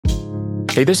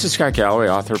Hey, this is Scott Galloway,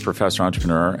 author, professor,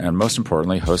 entrepreneur, and most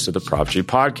importantly, host of the Prop G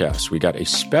podcast. We got a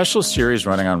special series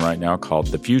running on right now called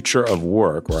The Future of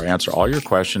Work, where I answer all your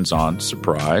questions on,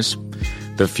 surprise,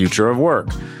 the future of work.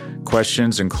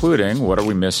 Questions including, what are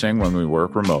we missing when we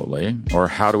work remotely? Or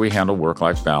how do we handle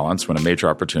work-life balance when a major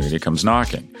opportunity comes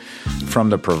knocking?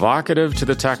 From the provocative to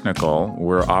the technical,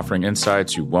 we're offering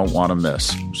insights you won't want to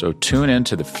miss. So tune in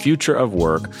to The Future of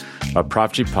Work, a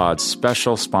Prop G Pod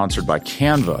special sponsored by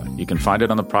Canva. You can find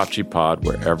it on the Prop G Pod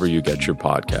wherever you get your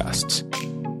podcasts.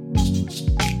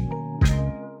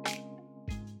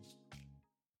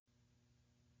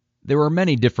 There are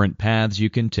many different paths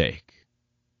you can take,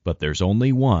 but there's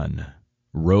only one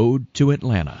road to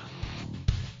Atlanta.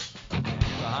 The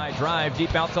high drive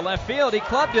deep out to left field. He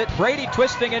clubbed it. Brady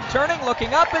twisting and turning,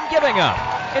 looking up and giving up.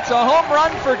 It's a home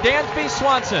run for Dansby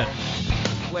Swanson.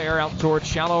 Blair out towards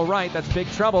shallow right. That's big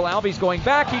trouble. Albies going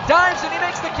back. He dives and he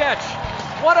makes the catch.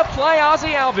 What a play,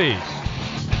 Ozzie Albies.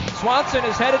 Swanson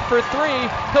is headed for three.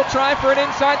 He'll try for it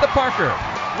inside the Parker.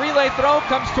 Relay throw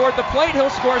comes toward the plate. He'll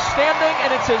score standing,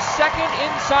 and it's his second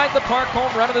inside the park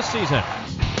home run of the season.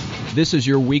 This is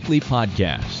your weekly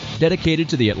podcast dedicated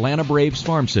to the Atlanta Braves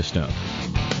farm system.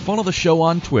 Follow the show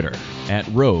on Twitter at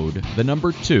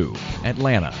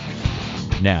road2Atlanta.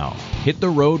 Now, hit the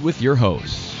road with your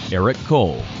hosts, Eric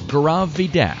Cole, Gaurav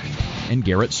Vidak, and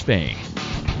Garrett Spain.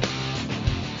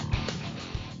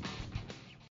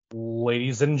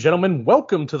 Ladies and gentlemen,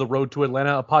 welcome to the Road to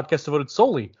Atlanta, a podcast devoted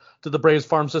solely to the Braves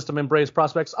farm system and Braves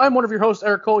prospects. I'm one of your hosts,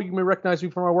 Eric Cole. You may recognize me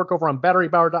from my work over on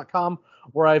BatteryBauer.com,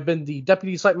 where I've been the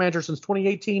deputy site manager since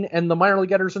 2018 and the minor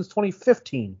league editor since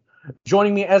 2015.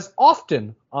 Joining me as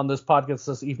often on this podcast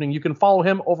this evening, you can follow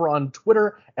him over on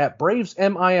Twitter at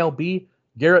BravesMILB,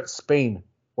 Garrett Spain.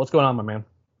 What's going on, my man?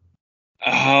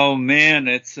 Oh man,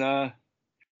 it's we're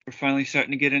finally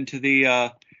starting to get into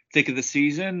the thick of the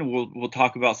season. We'll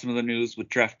talk about some of the news with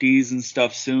draftees and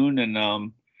stuff soon,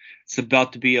 and it's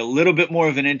about to be a little bit more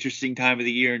of an interesting time of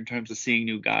the year in terms of seeing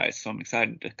new guys. So I'm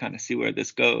excited to kind of see where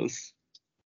this goes.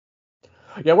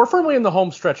 Yeah, we're firmly in the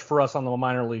home stretch for us on the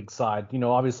minor league side. You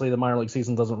know, obviously the minor league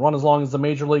season doesn't run as long as the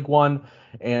major league one,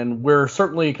 and we're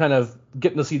certainly kind of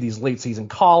getting to see these late season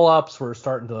call-ups. We're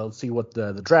starting to see what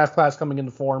the draft class coming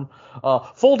into form.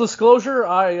 Full disclosure,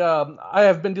 I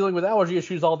have been dealing with allergy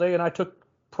issues all day, and I took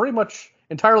pretty much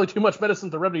entirely too much medicine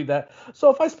to remedy that. So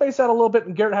if I space out a little bit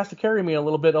and Garrett has to carry me a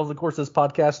little bit over the course of this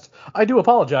podcast, I do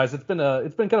apologize. It's been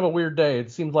kind of a weird day.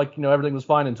 It seemed like, you know, everything was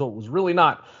fine until it was really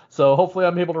not. So hopefully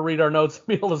I'm able to read our notes and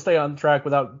be able to stay on track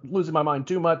without losing my mind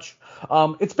too much.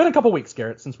 It's been a couple weeks,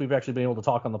 Garrett, since we've actually been able to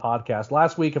talk on the podcast.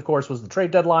 Last week, of course, was the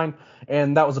trade deadline,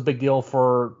 and that was a big deal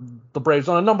for the Braves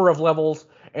on a number of levels.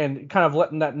 And kind of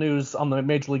letting that news on the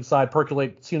major league side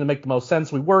percolate seemed to make the most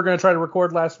sense. We were going to try to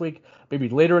record last week, maybe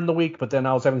later in the week, but then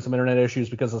I was having some internet issues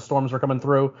because the storms were coming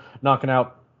through, knocking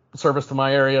out service to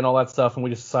my area and all that stuff. And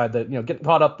we just decided that, you know, getting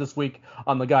caught up this week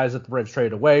on the guys that the Braves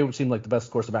traded away, which seemed like the best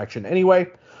course of action anyway.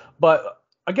 But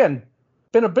again,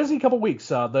 been a busy couple weeks.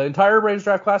 The entire Braves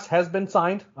draft class has been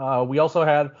signed. We also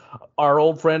had our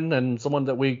old friend and someone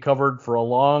that we covered for a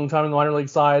long time in the minor league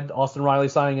side, Austin Riley,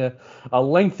 signing a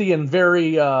lengthy and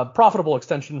very profitable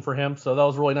extension for him. So that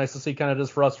was really nice to see, kind of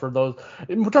just for us, for those,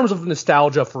 in terms of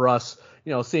nostalgia for us,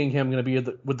 you know, seeing him going to be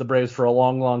with the Braves for a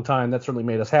long, long time. That certainly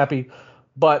made us happy.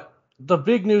 But the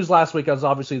big news last week was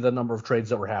obviously the number of trades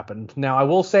that were happened. Now, I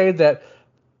will say that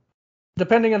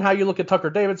depending on how you look at Tucker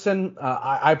Davidson,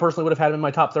 I personally would have had him in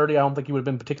my top 30. I don't think he would have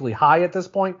been particularly high at this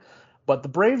point. But the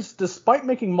Braves, despite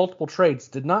making multiple trades,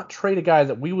 did not trade a guy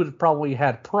that we would have probably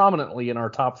had prominently in our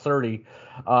top 30.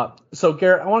 So,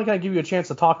 Garrett, I want to kind of give you a chance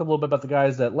to talk a little bit about the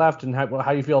guys that left and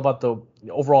how you feel about the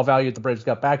overall value that the Braves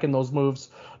got back in those moves.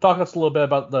 Talk to us a little bit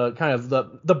about the kind of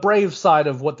the Braves side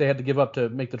of what they had to give up to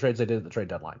make the trades they did at the trade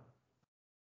deadline.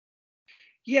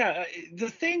 Yeah, the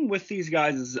thing with these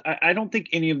guys is I don't think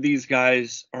any of these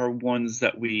guys are ones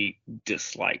that we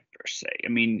dislike per se. I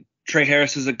mean, Trey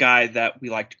Harris is a guy that we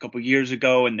liked a couple years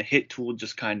ago, and the hit tool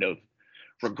just kind of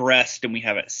regressed, and we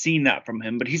haven't seen that from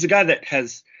him. But he's a guy that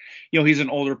has, you know, he's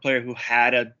an older player who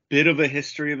had a bit of a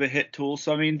history of a hit tool.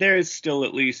 So, I mean, there is still a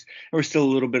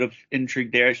little bit of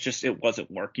intrigue there. It's just it wasn't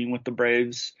working with the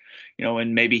Braves. You know,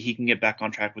 and maybe he can get back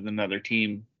on track with another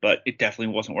team, but it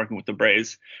definitely wasn't working with the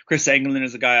Braves. Chris Engelland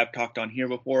is a guy I've talked on here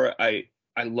before. I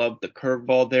love the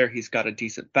curveball there. He's got a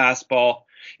decent fastball.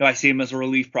 You know, I see him as a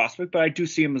relief prospect, but I do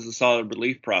see him as a solid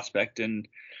relief prospect. And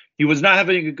he was not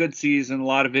having a good season, a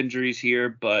lot of injuries here,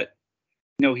 but,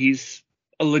 you know, he's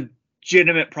a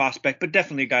legitimate prospect, but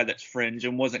definitely a guy that's fringe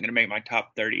and wasn't going to make my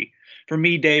top 30. For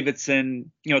me,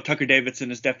 Davidson, you know, Tucker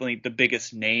Davidson is definitely the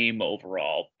biggest name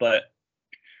overall, but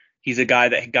He's a guy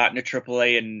that had gotten to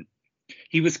AAA, and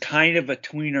he was kind of a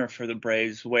tweener for the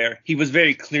Braves, where he was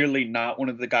very clearly not one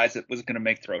of the guys that was going to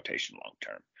make the rotation long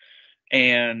term.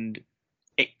 And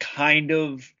it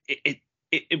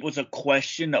was a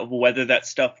question of whether that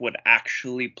stuff would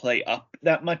actually play up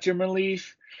that much in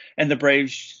relief. And the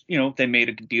Braves, they made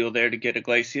a deal there to get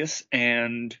Iglesias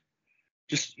and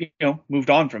just, moved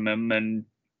on from him. And,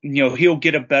 he'll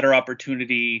get a better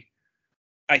opportunity,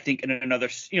 I think, in another,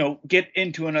 get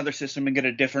into another system and get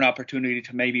a different opportunity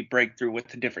to maybe break through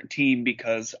with a different team,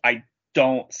 because I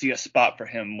don't see a spot for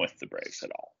him with the Braves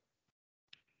at all.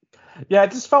 Yeah,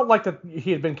 it just felt like that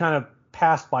he had been kind of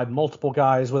passed by multiple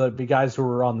guys, whether it be guys who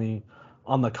were on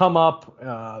the come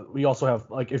up. We also have,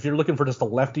 like, if you're looking for just a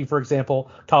lefty, for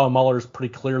example, Kyle Muller is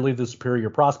pretty clearly the superior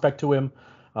prospect to him.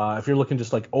 If you're looking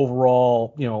just like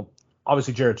overall,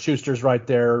 obviously Jared Schuster's right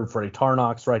there, Freddie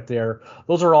Tarnock's right there.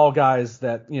 Those are all guys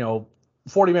that,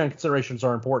 40-man considerations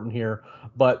are important here,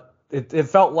 but it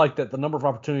felt like that the number of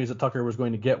opportunities that Tucker was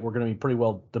going to get were going to be pretty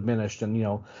well diminished. And,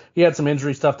 he had some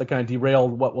injury stuff that kind of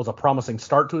derailed what was a promising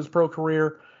start to his pro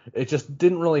career. It just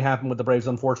didn't really happen with the Braves,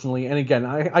 unfortunately. And again,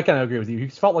 I kind of agree with you. He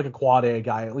felt like a quad A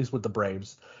guy, at least with the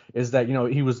Braves, is that,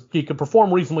 he could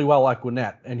perform reasonably well at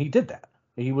Gwinnett, and he did that.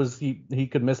 He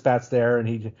could miss bats there, and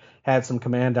he had some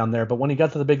command down there. But when he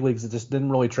got to the big leagues, it just didn't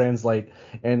really translate.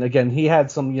 And again, he had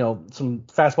some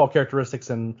fastball characteristics,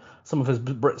 and some of his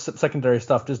secondary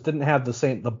stuff just didn't have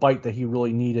the bite that he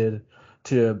really needed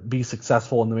to be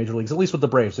successful in the major leagues, at least with the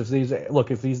Braves. If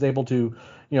he's able to,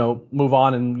 move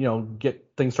on and, get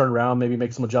things turned around, maybe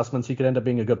make some adjustments, he could end up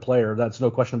being a good player. That's no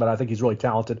question about it. I think he's really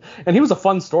talented. And he was a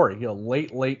fun story.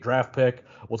 Late draft pick,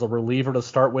 was a reliever to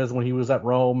start with when he was at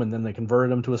Rome, and then they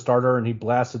converted him to a starter, and he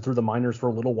blasted through the minors for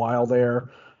a little while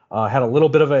there. Had a little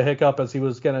bit of a hiccup as he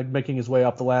was kind of making his way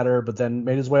up the ladder, but then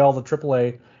made his way all to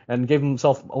AAA and gave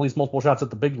himself at least multiple shots at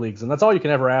the big leagues. And that's all you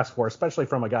can ever ask for, especially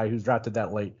from a guy who's drafted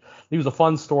that late. He was a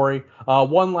fun story.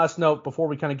 One last note before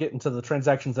we kind of get into the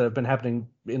transactions that have been happening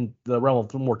in the realm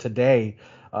of more today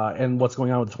and what's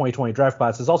going on with the 2020 draft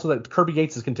class is also that Kirby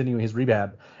Yates is continuing his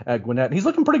rehab at Gwinnett. He's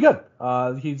looking pretty good.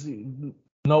 He's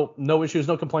no issues,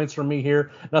 no complaints from me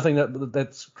here. Nothing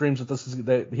that screams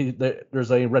that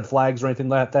there's a red flags or anything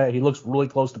like that. He looks really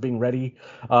close to being ready.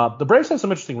 The Braves have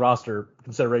some interesting roster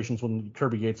considerations when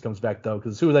Kirby Yates comes back, though,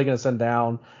 because who are they going to send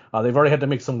down? They've already had to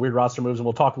make some weird roster moves, and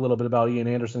we'll talk a little bit about Ian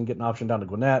Anderson getting optioned down to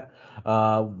Gwinnett.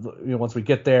 Once we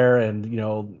get there,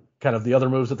 and kind of the other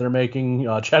moves that they're making.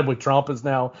 Chadwick Trump is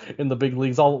now in the big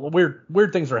leagues. All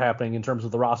weird things are happening in terms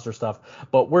of the roster stuff.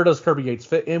 But where does Kirby Yates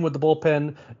fit in with the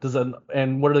bullpen?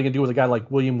 And what are they going to do with a guy like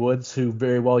William Woods, who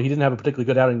very well, he didn't have a particularly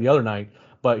good outing the other night,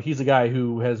 but he's a guy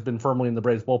who has been firmly in the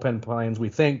Braves bullpen plans, we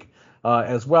think,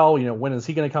 as well. When is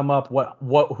he going to come up?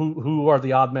 Who are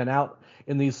the odd men out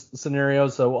in these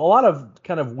scenarios? So a lot of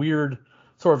kind of weird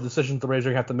sort of decisions the Rays are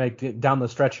going to have to make down the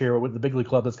stretch here with the big league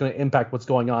club that's going to impact what's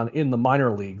going on in the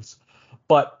minor leagues.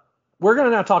 But we're going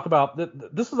to now talk about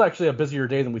this was actually a busier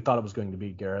day than we thought it was going to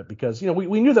be, Garrett, because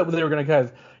we knew that they were going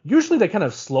to usually they kind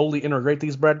of slowly integrate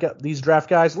these draft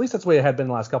guys. At least that's the way it had been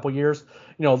the last couple of years.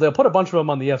 They'll put a bunch of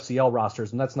them on the FCL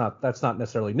rosters, and that's not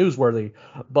necessarily newsworthy,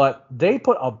 but they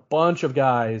put a bunch of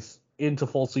guys into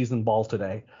full season ball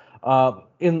today.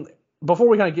 Before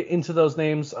we kind of get into those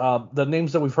names, the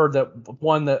names that we've heard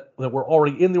that were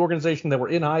already in the organization, that were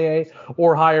in high A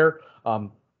or higher,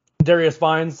 Darius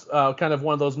Vines, kind of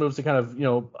one of those moves that kind of,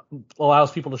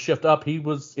 allows people to shift up.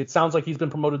 It sounds like he's been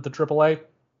promoted to AAA.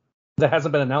 That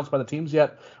hasn't been announced by the teams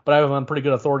yet, but I have on pretty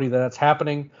good authority that that's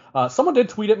happening. Someone did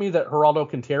tweet at me that Geraldo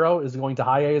Quintero is going to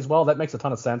high A as well. That makes a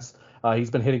ton of sense. He's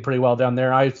been hitting pretty well down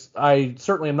there. I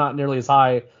certainly am not nearly as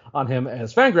high on him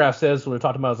as Fangraphs says. We're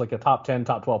talking about as like a top 10,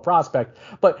 top 12 prospect,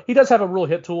 but he does have a real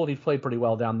hit tool, and he's played pretty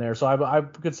well down there. So I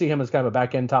could see him as kind of a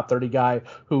back end top 30 guy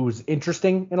who's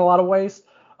interesting in a lot of ways.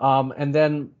 And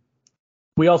then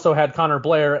we also had Connor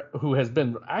Blair, who has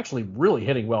been actually really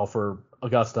hitting well for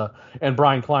Augusta, and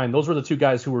Brian Klein. Those were the two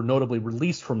guys who were notably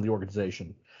released from the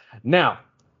organization. Now,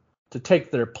 to take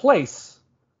their place,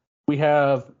 we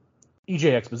have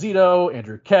EJ Exposito,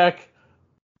 Andrew Keck,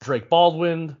 Drake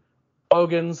Baldwin,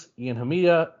 Bogans, Ian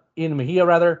Mejia,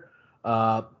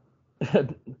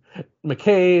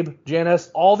 McCabe,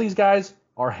 Janus. All these guys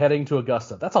are heading to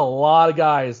Augusta. That's a lot of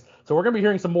guys. So we're going to be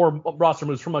hearing some more roster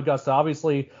moves from Augusta.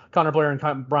 Obviously, Connor Blair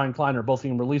and Brian Klein are both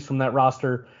being released from that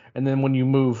roster. And then when you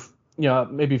move,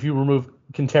 maybe if you remove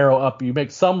Quintero up, you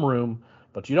make some room,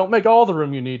 but you don't make all the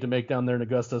room you need to make down there in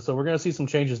Augusta. So we're going to see some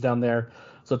changes down there.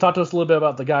 So talk to us a little bit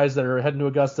about the guys that are heading to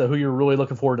Augusta, who you're really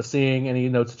looking forward to seeing, any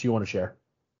notes that you want to share.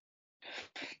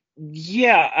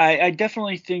 Yeah, I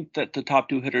definitely think that the top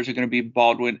two hitters are going to be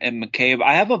Baldwin and McCabe.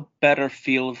 I have a better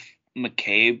feel of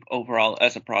McCabe overall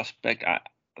as a prospect.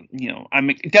 I'm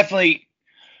definitely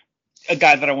a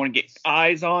guy that I want to get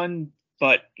eyes on,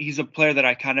 but he's a player that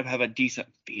I kind of have a decent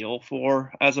feel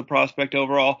for as a prospect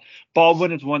overall.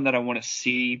 Baldwin is one that I want to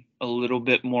see a little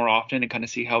bit more often and kind of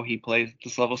see how he plays at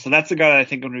this level. So that's the guy that I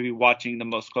think I'm going to be watching the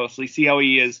most closely, see how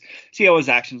he is, see how his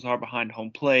actions are behind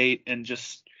home plate, and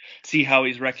just see how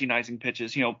he's recognizing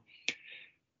pitches.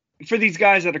 For these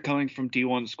guys that are coming from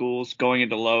D1 schools going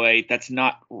into low A, that's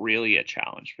not really a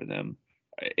challenge for them.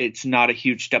 It's not a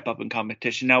huge step up in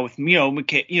competition. Now with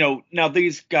McCabe, now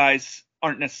these guys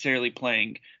aren't necessarily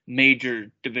playing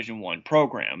major Division I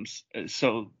programs,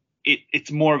 so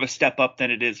it's more of a step up than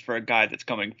it is for a guy that's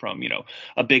coming from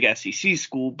a big SEC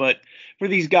school. But for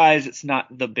these guys, it's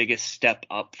not the biggest step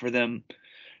up for them.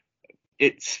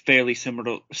 It's fairly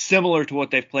similar to what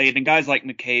they've played. And guys like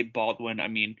McCabe, Baldwin, I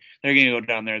mean, they're going to go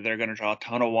down there. They're going to draw a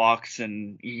ton of walks,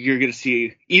 and you're going to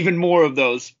see even more of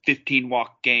those 15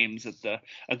 walk games at the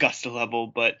Augusta level.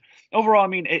 But overall, I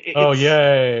mean,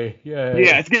 yay.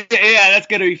 Yeah, that's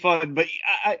going to be fun. But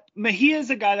he is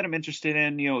a guy that I'm interested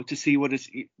in, to see what is.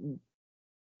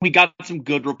 We got some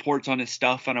good reports on his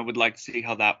stuff, and I would like to see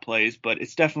how that plays. But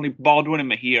it's definitely Baldwin and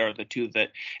Mejia are the two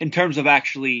that, in terms of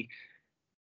actually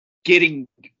getting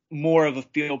more of a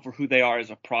feel for who they are as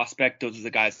a prospect, those are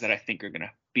the guys that I think are going to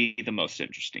be the most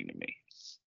interesting to me.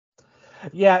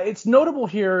 Yeah, it's notable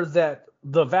here that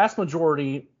the vast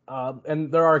majority,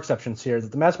 and there are exceptions here,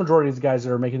 that the vast majority of the guys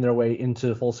that are making their way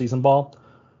into full season ball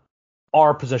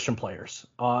are position players.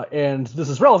 And this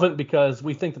is relevant because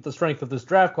we think that the strength of this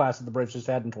draft class that the Braves just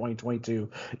had in 2022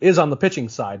 is on the pitching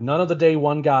side. None of the day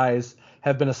one guys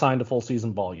have been assigned to full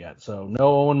season ball yet. So no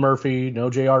Owen Murphy,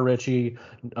 no J.R. Ritchie.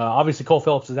 Obviously Cole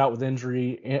Phillips is out with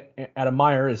injury. Adam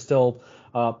Meyer is still,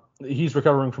 he's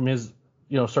recovering from his,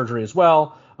 surgery as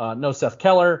well. No Seth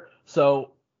Keller.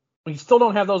 So we still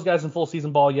don't have those guys in full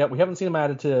season ball yet. We haven't seen them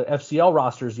added to FCL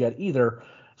rosters yet either.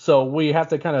 So we have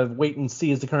to kind of wait and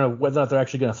see as to kind of whether or not they're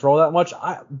actually going to throw that much.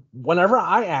 Whenever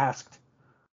I asked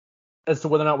as to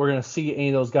whether or not we're going to see any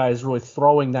of those guys really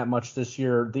throwing that much this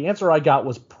year, the answer I got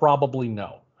was probably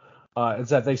no.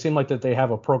 It's that they seem like that they have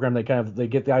a program they get the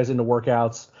guys into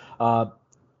workouts.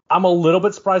 I'm a little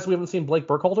bit surprised we haven't seen Blake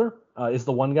Burkholder. Is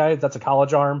the one guy that's a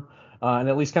college arm. And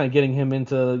at least kind of getting him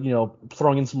into,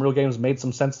 throwing in some real games made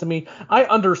some sense to me. I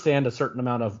understand a certain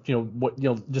amount of,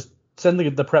 just send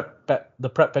the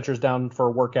prep pitchers down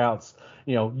for workouts,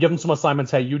 give them some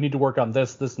assignments. Hey, you need to work on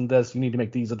this, and this. You need to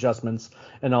make these adjustments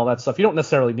and all that stuff. You don't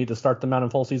necessarily need to start them out in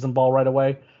full season ball right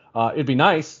away. It'd be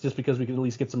nice just because we could at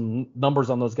least get some numbers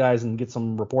on those guys and get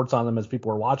some reports on them as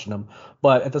people are watching them.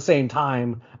 But at the same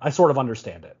time, I sort of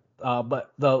understand it.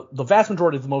 But the vast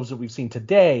majority of the moves that we've seen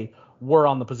today were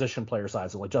on the position player side.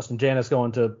 So like Justin Janis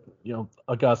going to,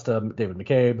 Augusta, David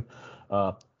McCabe,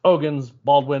 Ogans,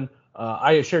 Baldwin.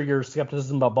 I share your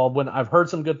skepticism about Baldwin. I've heard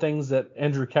some good things that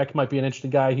Andrew Keck might be an interesting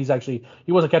guy. He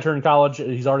was a catcher in college.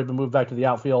 He's already been moved back to the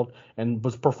outfield and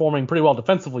was performing pretty well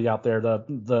defensively out there.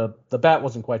 The bat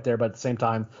wasn't quite there, but at the same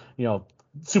time,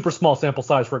 super small sample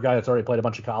size for a guy that's already played a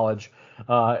bunch of college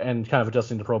and kind of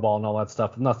adjusting to pro ball and all that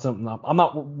stuff. I'm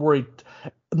not worried.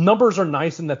 Numbers are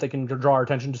nice in that they can draw our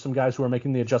attention to some guys who are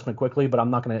making the adjustment quickly, but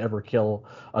I'm not going to ever kill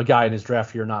a guy in his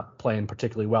draft year not playing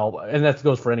particularly well. And that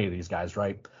goes for any of these guys,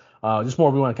 right? Just more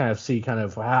we want to kind of see kind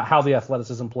of how the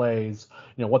athleticism plays,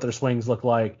 what their swings look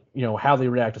like, how they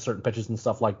react to certain pitches and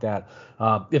stuff like that.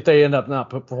 If they end up not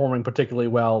performing particularly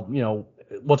well,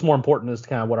 what's more important is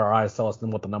kind of what our eyes tell us than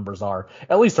what the numbers are,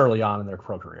 at least early on in their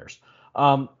pro careers.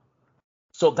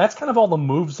 So that's kind of all the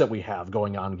moves that we have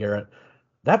going on, Garrett.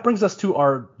 That brings us to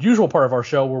our usual part of our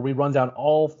show where we run down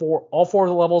all four of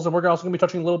the levels, and we're also going to be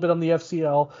touching a little bit on the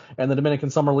FCL and the Dominican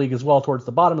Summer League as well towards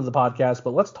the bottom of the podcast.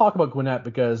 But let's talk about Gwinnett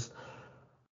because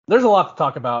there's a lot to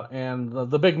talk about, and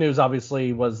the big news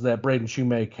obviously was that Braden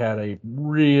Shoemake had a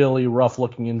really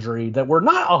rough-looking injury that we're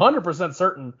not 100%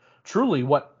 certain truly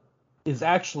what is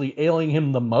actually ailing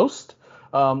him the most.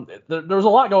 There's a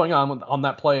lot going on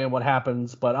that play and what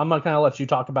happens, but I'm going to kind of let you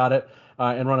talk about it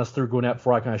and run us through Gwinnett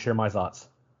before I kind of share my thoughts.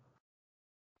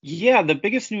 Yeah, the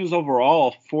biggest news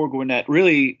overall for Gwinnett,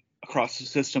 really across the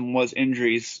system, was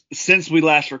injuries. Since we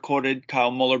last recorded,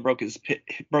 Kyle Muller broke his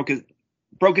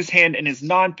hand in his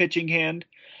non-pitching hand,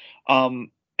 and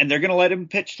they're going to let him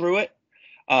pitch through it.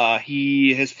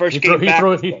 His first game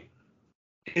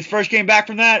back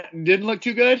from that didn't look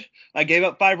too good. I gave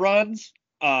up 5 runs.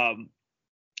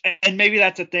 And maybe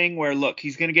that's a thing where, look,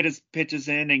 he's going to get his pitches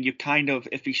in, and you kind of,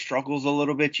 if he struggles a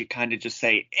little bit, you kind of just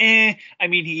say, I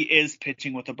mean, he is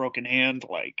pitching with a broken hand.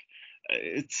 Like,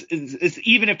 it's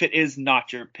even if it is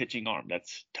not your pitching arm,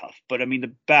 that's tough. But I mean,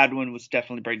 the bad one was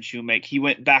definitely Braden Shoemake. He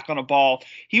went back on a ball.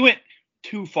 He went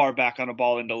too far back on a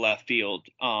ball into left field.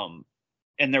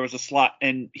 And there was a slot,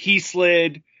 and he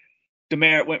slid.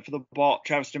 Demerit went for the ball.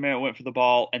 Travis Demerit went for the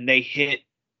ball, and they hit.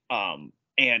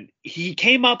 And he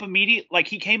came up immediately. Like,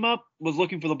 he came up, was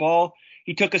looking for the ball.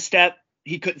 He took a step.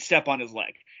 He couldn't step on his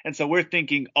leg. And so we're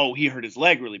thinking, oh, he hurt his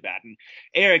leg really bad. And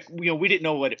Eric, we didn't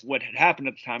know what had happened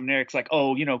at the time. And Eric's like,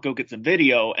 oh, go get some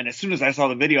video. And as soon as I saw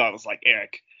the video, I was like,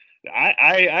 Eric,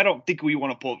 I don't think we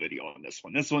want to pull video on this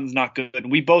one. This one's not good.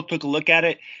 And we both took a look at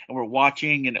it, and we're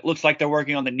watching, and it looks like they're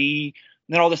working on the knee.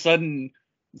 And then all of a sudden,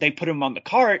 they put him on the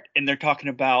cart, and they're talking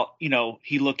about,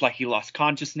 he looked like he lost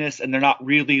consciousness, and they're not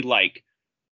really like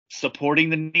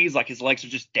supporting the knees. Like, his legs are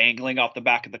just dangling off the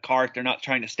back of the cart. They're not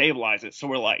trying to stabilize it. So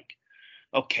we're like,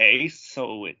 okay,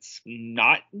 so it's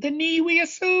not the knee, we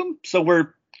assume. So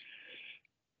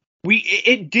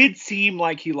it did seem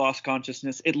like he lost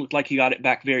consciousness. It looked like he got it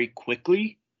back very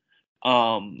quickly. But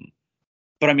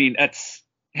I mean,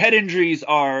 head injuries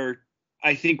are,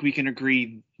 I think we can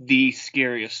agree, the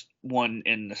scariest one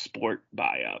in the sport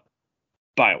by a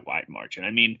wide margin.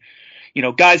 I mean,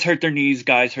 guys hurt their knees,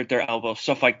 guys hurt their elbows,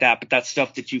 stuff like that, but that's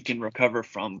stuff that you can recover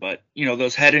from. But,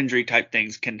 those head injury type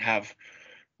things can have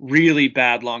really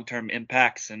bad long-term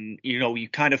impacts. And, we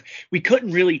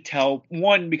couldn't really tell,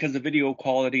 one, because of video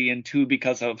quality, and two,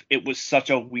 because of it was such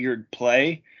a weird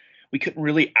play. We couldn't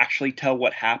really actually tell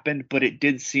what happened, but it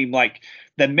did seem like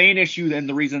the main issue and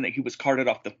the reason that he was carted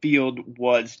off the field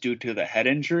was due to the head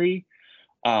injury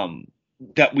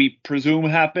that we presume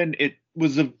happened. It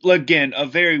was, again, a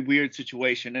very weird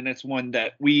situation, and it's one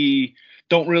that we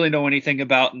don't really know anything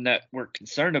about and that we're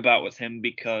concerned about with him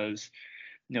because,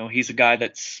 he's a guy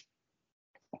that's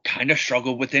kind of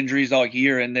struggled with injuries all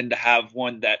year, and then to have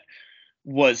one that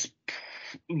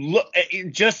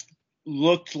it just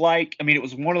looked like, I mean, it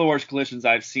was one of the worst collisions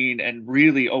I've seen, and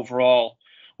really overall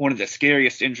one of the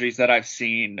scariest injuries that I've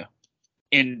seen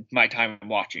in my time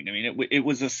watching. I mean, it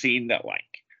was a scene that,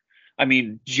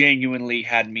 genuinely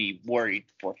had me worried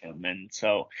for him. And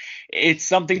so it's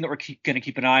something that we're going to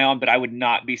keep an eye on, but I would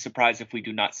not be surprised if we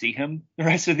do not see him the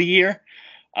rest of the year.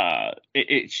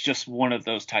 It's just one of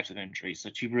those types of injuries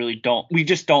that we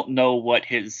just don't know what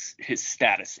his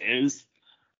status is.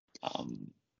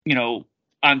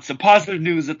 On some positive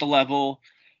news at the level,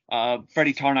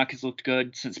 Freddie Tarnok has looked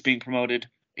good since being promoted.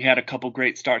 He had a couple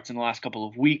great starts in the last couple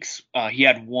of weeks. He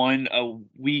had one a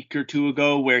week or two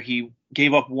ago where he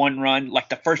gave up one run, like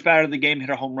the first batter of the game hit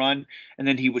a home run, and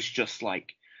then he was just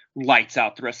like lights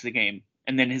out the rest of the game.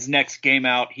 And then his next game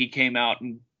out, he came out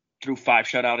and threw 5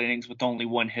 shutout innings with only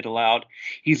 1 hit allowed.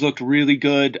 He's looked really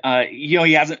good. He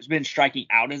hasn't been striking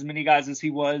out as many guys as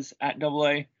he was at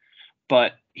AA,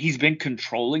 but he's been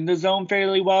controlling the zone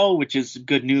fairly well, which is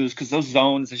good news because those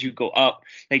zones, as you go up,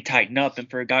 they tighten up. And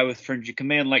for a guy with fringy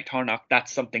command like Tarnok,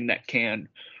 that's something that can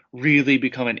really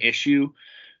become an issue.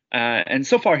 And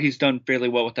so far, he's done fairly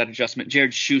well with that adjustment.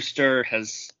 Jared Schuster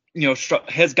has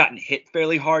gotten hit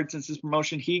fairly hard since his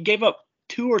promotion. He gave up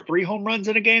 2 or 3 home runs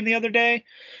in a game the other day,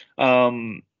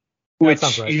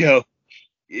 which right.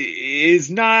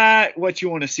 Is not what you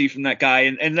want to see from that guy.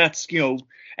 And that's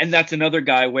and that's another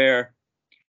guy where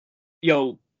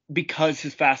because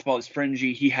his fastball is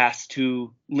fringy, he has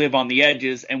to live on the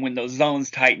edges. And when those zones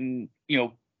tighten,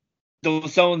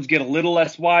 those zones get a little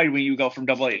less wide when you go from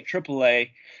AA to AAA.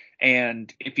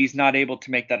 And if he's not able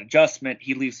to make that adjustment,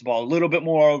 he leaves the ball a little bit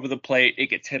more over the plate. It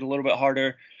gets hit a little bit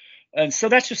harder. And so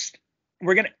that's just,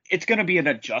 it's going to be an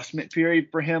adjustment period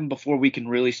for him before we can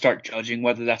really start judging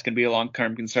whether that's going to be a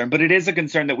long-term concern. But it is a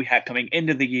concern that we had coming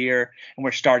into the year, and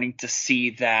we're starting to see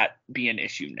that be an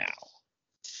issue now.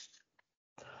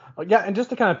 Yeah, and just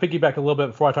to kind of piggyback a little bit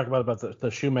before I talk about the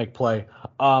Shoemake play,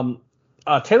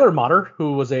 Taylor Motter,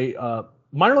 who was a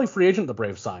minor league free agent the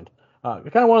Braves signed.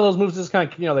 Kind of one of those moves. Just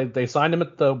kind of, they signed him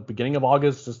at the beginning of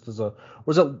August, just as it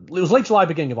was late July,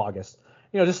 beginning of August.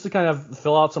 Just to kind of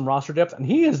fill out some roster depth, and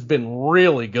he has been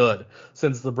really good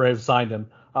since the Braves signed him.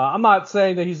 I'm not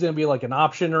saying that he's going to be like an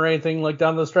option or anything like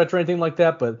down the stretch or anything like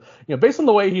that, but based on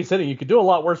the way he's hitting, you could do a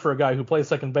lot worse for a guy who plays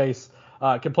second base.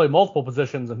 Can play multiple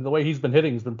positions, and the way he's been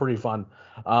hitting has been pretty fun.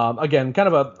 Again, kind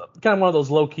of one of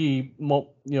those low key,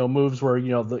 moves where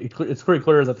it's pretty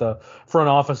clear that the front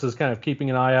office is kind of keeping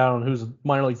an eye out on who's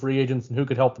minor league free agents and who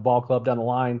could help the ball club down the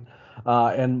line.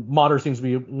 And Motter seems to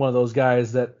be one of those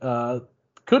guys that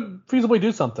could feasibly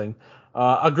do something.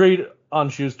 Agreed on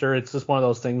Schuster. It's just one of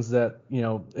those things that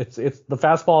it's the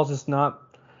fastball is just not.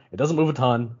 It doesn't move a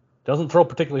ton. Doesn't throw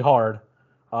particularly hard.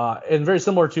 And very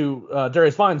similar to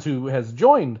Darius Vines, who has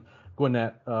joined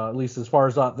Gwinnett, at least as far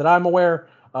as that I'm aware,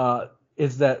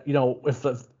 is that,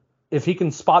 if he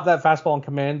can spot that fastball and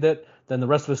command it, then the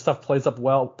rest of his stuff plays up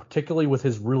well, particularly with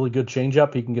his really good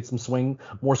changeup. He can get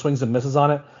more swings and misses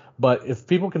on it. But if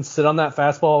people can sit on that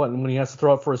fastball and when he has to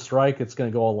throw it for a strike, it's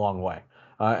going to go a long way.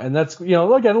 And that's, again, a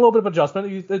little bit of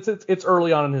adjustment. It's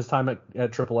early on in his time at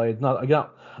AAA. It's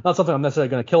not something I'm necessarily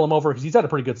going to kill him over because he's had a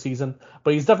pretty good season.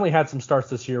 But he's definitely had some starts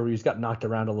this year where he's got knocked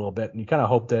around a little bit. And you kind of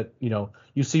hope that,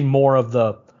 you see more of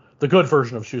the good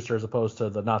version of Schuster as opposed to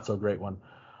the not so great one.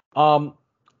 On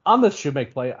this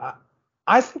Shoemake play,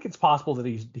 I think it's possible that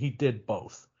he did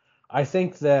both. I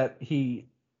think that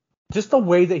just the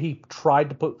way that he tried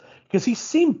to because he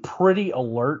seemed pretty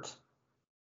alert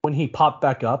when he popped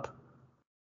back up.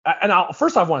 And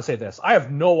first I want to say this. I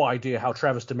have no idea how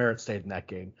Travis Demeritte stayed in that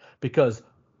game because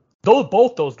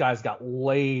both those guys got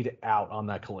laid out on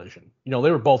that collision. They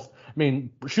were both,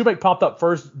 Shoemake popped up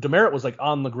first. Demeritte was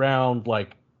on the ground,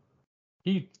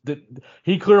 he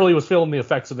clearly was feeling the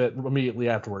effects of it immediately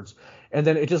afterwards. And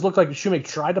then it just looked like Shoemake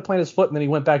tried to plant his foot, and then he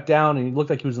went back down, and he looked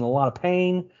like he was in a lot of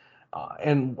pain.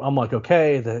 And I'm like,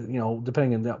 okay,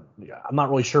 depending on I'm not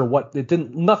really sure what it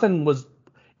didn't. Nothing was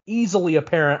easily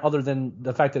apparent other than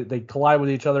the fact that they collide with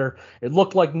each other. It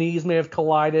looked like knees may have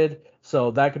collided,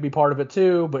 so that could be part of it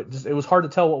too. But it was hard to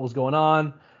tell what was going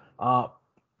on.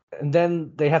 And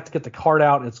then they have to get the cart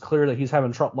out, and it's clear that he's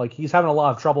having trouble. He's having a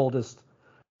lot of trouble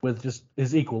with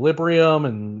his equilibrium,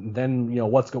 and then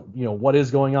what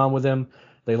is going on with him.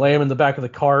 They lay him in the back of the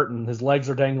cart, and his legs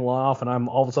are dangling off, and I'm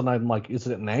all of a sudden I'm like, is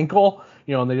it an ankle?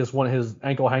 And they just want his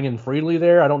ankle hanging freely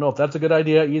there. I don't know if that's a good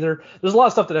idea either. There's a lot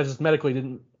of stuff that I just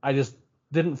medically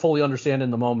didn't fully understand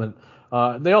in the moment.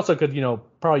 They also could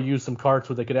probably use some carts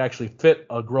where they could actually fit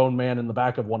a grown man in the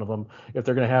back of one of them if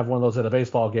they're going to have one of those at a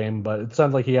baseball game. But it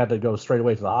sounds like he had to go straight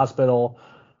away to the hospital.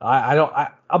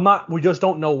 We just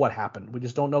don't know what happened. We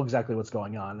just don't know exactly what's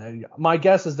going on. My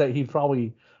guess is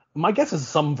that my guess is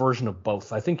some version of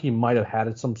both. I think he might have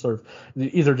had some sort of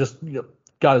either just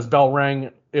got his bell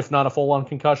rang, if not a full-on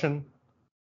concussion,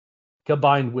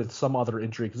 combined with some other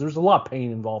injury, because there's a lot of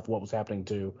pain involved with what was happening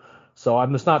too. So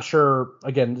I'm just not sure.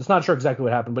 Again, it's not sure exactly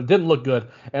what happened, but it didn't look good.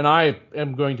 And I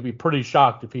am going to be pretty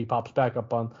shocked if he pops back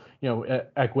up on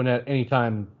at Gwinnett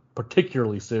anytime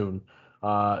particularly soon,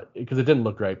 because it didn't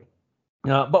look great.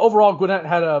 But overall, Gwinnett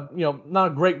had not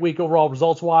a great week overall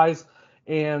results wise,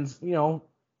 and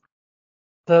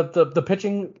the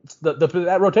pitching,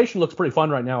 that rotation looks pretty fun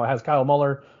right now. It has Kyle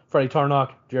Muller, Freddie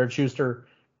Tarnok, Jared Schuster,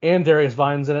 and Darius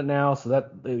Vines in it now, so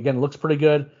that again looks pretty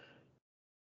good.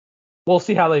 We'll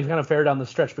see how they kind of fare down the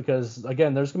stretch because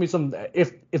again, there's gonna be some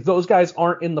if those guys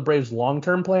aren't in the Braves'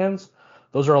 long-term plans,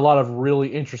 those are a lot of really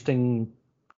interesting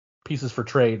pieces for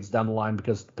trades down the line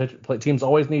because teams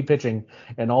always need pitching,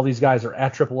 and all these guys are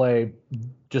at AAA,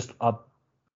 just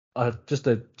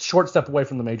a short step away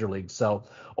from the major leagues. So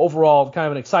overall, kind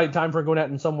of an exciting time for Gwinnett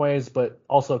in some ways, but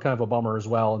also kind of a bummer as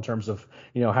well in terms of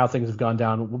how things have gone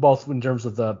down, both in terms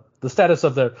of the status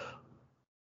of the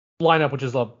lineup, which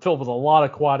is filled with a lot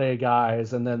of quad A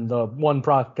guys, and then the one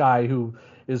guy who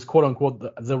is quote unquote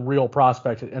the real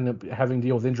prospect and having to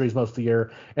deal with injuries most of the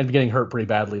year and getting hurt pretty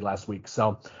badly last week.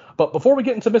 So, but before we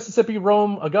get into Mississippi,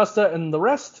 Rome, Augusta, and the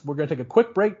rest, we're going to take a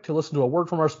quick break to listen to a word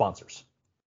from our sponsors.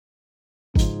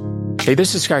 Hey,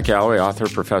 this is Scott Galloway, author,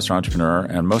 professor, entrepreneur,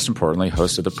 and most importantly,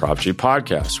 host of the Prop G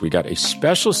podcast. We got a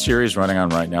special series running on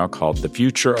right now called The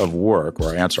Future of Work,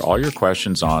 where I answer all your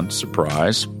questions on,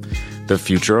 surprise, the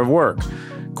future of work.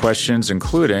 Questions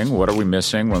including what are we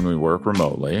missing when we work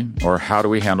remotely, or how do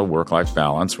we handle work-life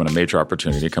balance when a major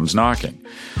opportunity comes knocking?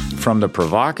 From the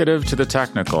provocative to the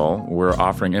technical, we're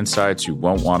offering insights you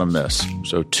won't want to miss.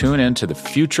 So tune in to The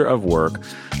Future of Work,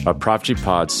 a Prop G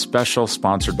Pod special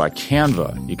sponsored by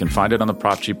Canva. You can find it on the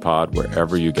Prop G Pod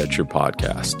wherever you get your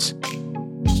podcasts.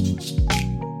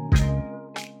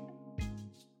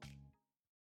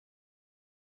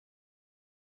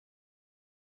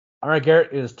 All right,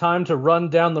 Garrett, it is time to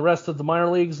run down the rest of the minor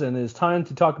leagues, and it is time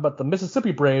to talk about the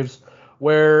Mississippi Braves,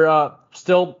 where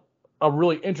still a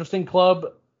really interesting club.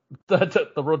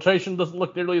 The rotation doesn't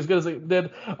look nearly as good as it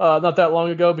did not that long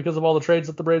ago because of all the trades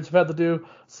that the Braves have had to do,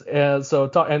 and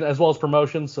as well as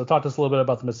promotions. So talk to us a little bit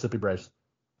about the Mississippi Braves.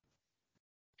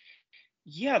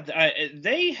 Yeah,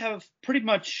 they have pretty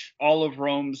much all of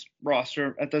Rome's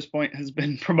roster at this point has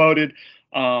been promoted.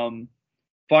 Vaughn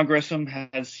Grissom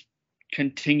has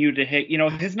continue to hit.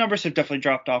 His numbers have definitely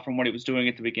dropped off from what he was doing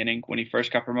at the beginning when he first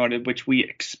got promoted, which we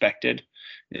expected.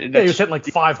 He was hitting like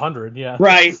 500. Yeah,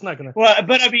 right. It's not gonna. Well,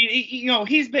 but I mean,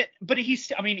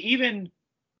 even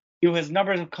his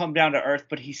numbers have come down to earth,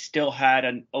 but he still had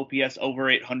an OPS over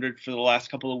 800 for the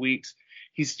last couple of weeks.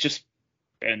 He's just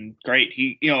and great.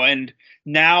 And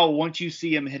now once you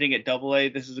see him hitting at AA,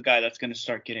 this is a guy that's going to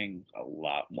start getting a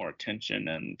lot more attention,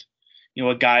 and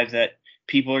a guy that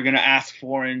people are going to ask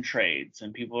for in trades,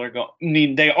 and people are going. I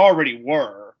mean, they already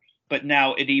were, but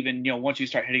now it even once you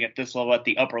start hitting at this level, at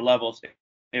the upper levels,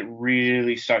 it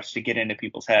really starts to get into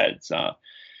people's heads.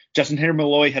 Justin Henry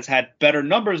Malloy has had better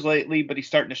numbers lately, but he's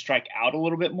starting to strike out a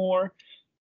little bit more,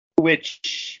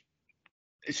 which.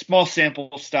 Small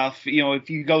sample stuff. If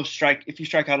you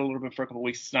strike out a little bit for a couple of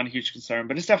weeks, it's not a huge concern,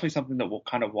 but it's definitely something that we'll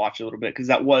kind of watch a little bit, because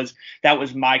that was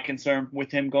my concern with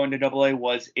him going to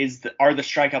AA are the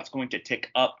strikeouts going to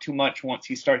tick up too much once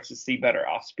he starts to see better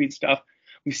off-speed stuff?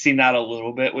 We've seen that a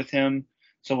little bit with him,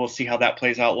 so we'll see how that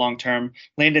plays out long term.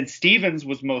 Landon Stevens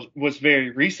was very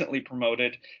recently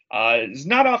promoted. Is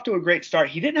not off to a great start.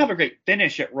 He didn't have a great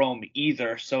finish at Rome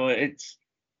either, so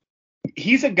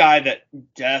he's a guy that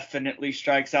definitely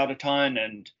strikes out a ton,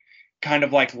 and kind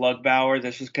of like Lugbauer,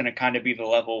 this is going to kind of be the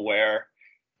level where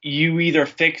you either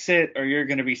fix it or you're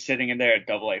going to be sitting in there at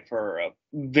AA for a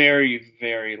very,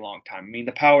 very long time. I mean,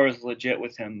 the power is legit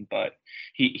with him, but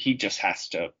he just has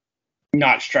to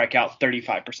not strike out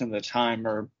 35% of the time,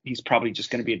 or he's probably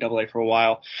just going to be at AA for a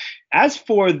while. As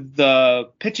for the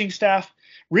pitching staff,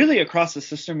 really across the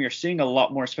system, you're seeing a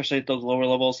lot more, especially at those lower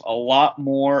levels, a lot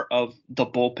more of the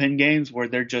bullpen games where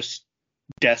they're just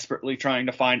desperately trying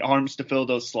to find arms to fill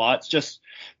those slots. Just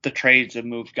the trades have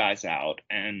moved guys out,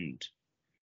 and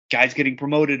guys getting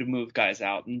promoted have moved guys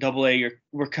out. In AA,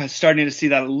 we're starting to see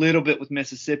that a little bit with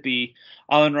Mississippi.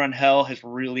 Alan Rangel has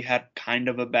really had kind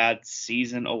of a bad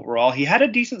season overall. He had a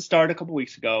decent start a couple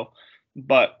weeks ago,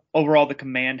 but overall the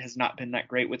command has not been that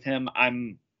great with him.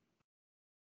 I'm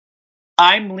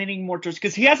leaning more towards,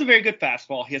 because he has a very good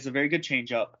fastball, he has a very good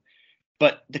changeup,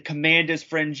 but the command is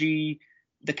fringy.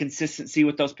 The consistency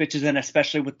with those pitches, and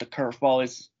especially with the curveball,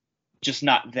 is just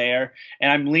not there.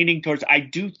 And I'm leaning towards, I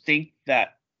do think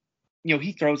that,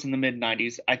 he throws in the mid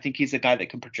 90s. I think he's a guy that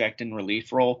can project in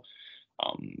relief role.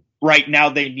 Right now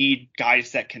they need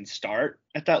guys that can start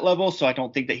at that level, so I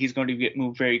don't think that he's going to get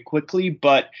moved very quickly,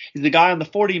 but he's the guy on the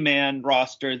 40-man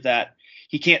roster that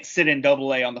he can't sit in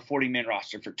AA on the 40-man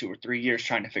roster for 2 or 3 years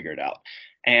trying to figure it out.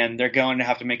 And they're going to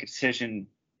have to make a decision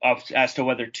as to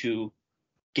whether to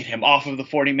get him off of the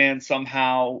 40-man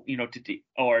somehow,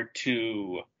 or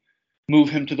to move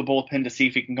him to the bullpen to see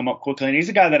if he can come up quickly. And he's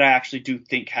a guy that I actually do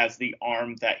think has the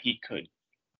arm that he could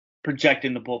project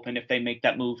in the bullpen if they make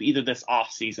that move either this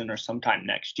offseason or sometime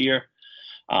next year.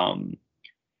 Dylan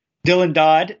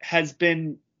Dodd has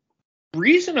been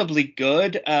reasonably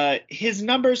good. His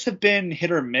numbers have been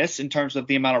hit or miss in terms of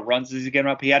the amount of runs he's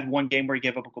given up. He had one game where he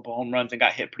gave up a couple home runs and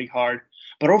got hit pretty hard.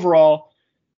 But overall,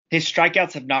 his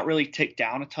strikeouts have not really ticked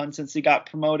down a ton since he got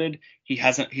promoted.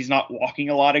 He's not walking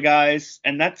a lot of guys.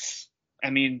 And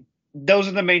those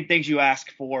are the main things you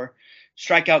ask for.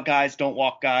 Strikeout guys, don't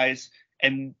walk guys.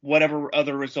 And whatever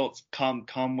other results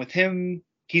come with him,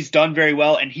 he's done very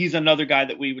well. And he's another guy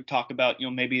that we would talk about,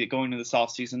 maybe going into this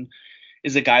offseason,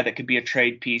 is a guy that could be a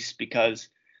trade piece because,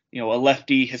 a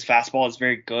lefty, his fastball is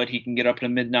very good. He can get up to the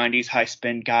mid-90s, high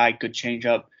spin guy, good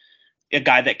changeup, a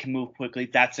guy that can move quickly.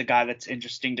 That's a guy that's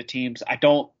interesting to teams. I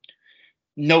don't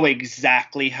know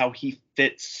exactly how he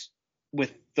fits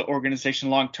with the organization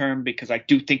long term, because I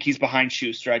do think he's behind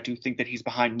Schuster. I do think that he's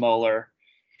behind Muller.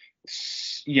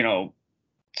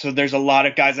 So there's a lot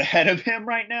of guys ahead of him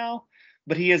right now,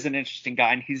 but he is an interesting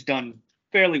guy, and he's done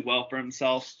fairly well for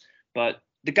himself. But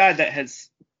the guy that has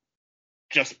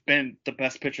just been the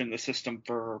best pitcher in the system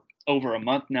for over a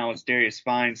month now is Darius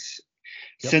Vines.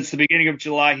 Yep. Since the beginning of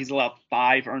July, he's allowed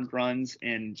 5 earned runs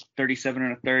in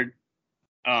 37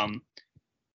 1/3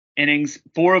 innings.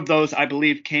 4 of those, I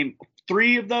believe,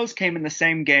 3 of those came in the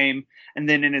same game, and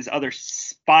then in his other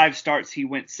 5 starts, he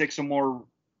went 6 or more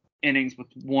innings with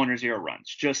 1 or 0 runs.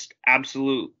 Just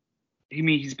absolute.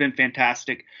 He's been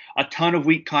fantastic. A ton of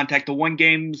weak contact. The one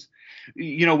games,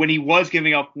 when he was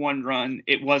giving up 1 run,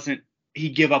 it wasn't he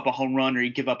give up a home run or he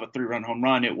give up a 3-run home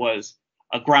run. It was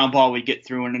a ground ball would get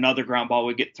through and another ground ball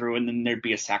would get through, and then there'd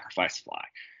be a sacrifice fly.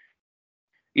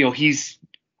 He's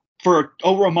for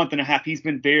over a month and a half, he's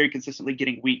been very consistently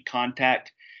getting weak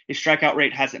contact. His strikeout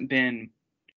rate hasn't been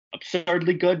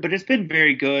absurdly good, but it's been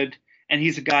very good. And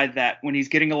he's a guy that when he's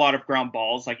getting a lot of ground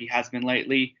balls like he has been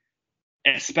lately,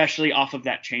 especially off of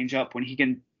that changeup, when he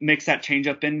can mix that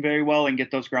changeup in very well and get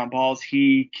those ground balls,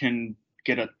 he can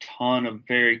get a ton of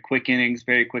very quick innings,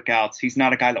 very quick outs. He's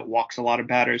not a guy that walks a lot of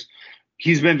batters.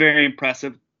 He's been very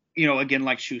impressive, again,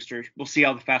 like Schuster. We'll see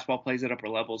how the fastball plays at upper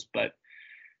levels, but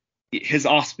his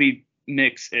off-speed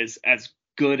mix is as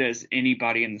good as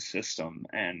anybody in the system.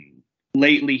 And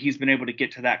lately he's been able to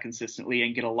get to that consistently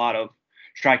and get a lot of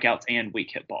strikeouts and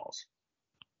weak hit balls.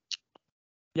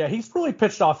 Yeah, he's really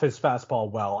pitched off his fastball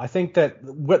well. I think that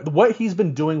what he's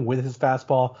been doing with his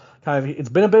fastball, it's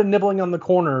been a bit of nibbling on the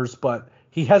corners, but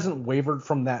he hasn't wavered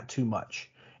from that too much.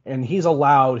 And he's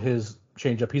allowed his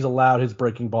changeup, he's allowed his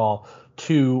breaking ball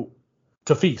to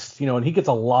feast, and he gets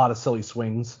a lot of silly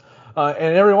swings.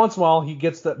 And every once in a while,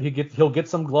 he'll get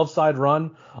some glove side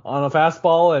run on a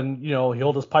fastball, and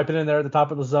he'll just pipe it in there at the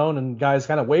top of the zone, and guys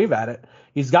kind of wave at it.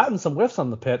 He's gotten some whiffs on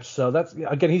the pitch, so that's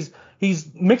again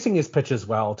he's mixing his pitches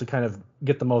well to kind of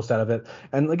get the most out of it.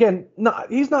 And again,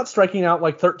 he's not striking out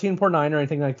like 13 per 9 or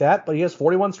anything like that, but he has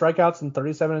 41 strikeouts in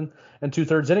 37 and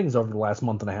 2/3 innings over the last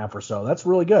month and a half or so. That's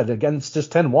really good. Again, it's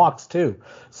just 10 walks too.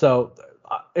 So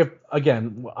I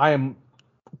am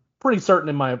pretty certain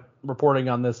in my reporting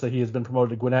on this that he has been promoted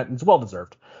to Gwinnett, and it's well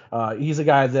deserved. He's a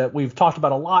guy that we've talked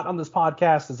about a lot on this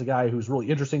podcast. Is a guy who's really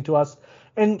interesting to us,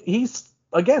 and he's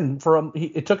again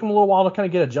it took him a little while to kind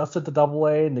of get adjusted to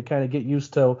Double-A and to kind of get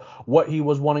used to what he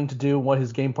was wanting to do, what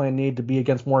his game plan needed to be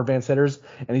against more advanced hitters,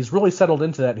 and he's really settled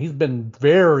into that. He's been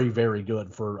very, very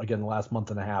good for again the last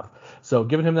month and a half. So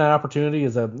giving him that opportunity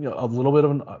is a little bit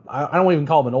of I don't even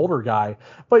call him an older guy,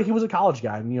 but he was a college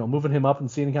guy, and moving him up and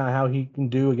seeing kind of how he can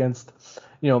do against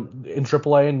in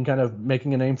Triple-A and kind of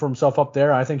making a name for himself up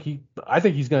there. I think he's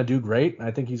going to do great. I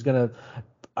think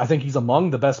he's among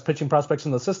the best pitching prospects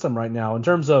in the system right now. In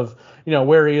terms of,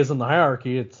 where he is in the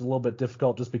hierarchy, it's a little bit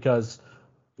difficult just because,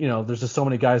 there's just so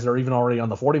many guys that are even already on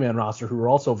the 40-man roster who are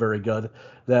also very good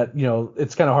that,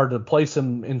 it's kind of hard to place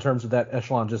him in terms of that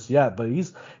echelon just yet. But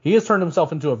he has turned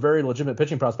himself into a very legitimate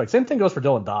pitching prospect. Same thing goes for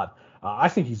Dylan Dodd. I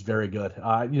think he's very good.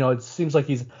 It seems like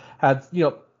he's had,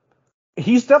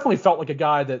 he's definitely felt like a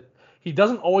guy that he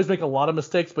doesn't always make a lot of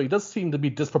mistakes, but he does seem to be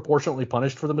disproportionately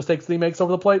punished for the mistakes that he makes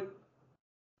over the plate.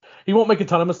 He won't make a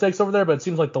ton of mistakes over there, but it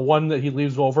seems like the one that he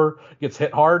leaves over gets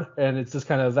hit hard, and it's just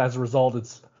kind of as a result,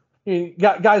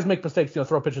 guys make mistakes,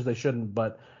 throw pitches they shouldn't,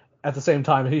 but at the same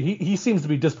time, he seems to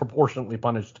be disproportionately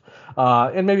punished.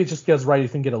 And maybe it's just because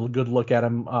righties can get a good look at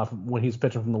him when he's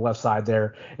pitching from the left side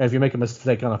there, and if you make a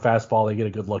mistake on a fastball, they get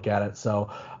a good look at it.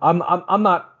 So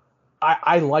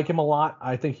I like him a lot.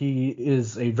 I think he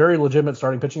is a very legitimate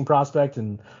starting pitching prospect,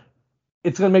 and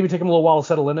it's going to maybe take him a little while to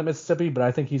settle in at Mississippi, but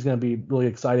I think he's going to be really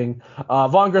exciting.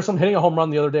 Vaughn Grissom hitting a home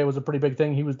run the other day was a pretty big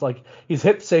thing. He's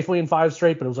hit safely in 5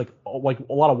 straight, but it was like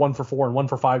a lot of 1 for 4 and 1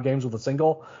 for 5 games with a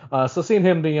single. So seeing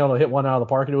him being able to hit one out of the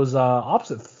park, and it was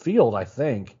opposite field, I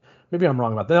think. Maybe I'm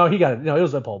wrong about that. No, he got it. No, it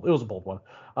was a pulled one.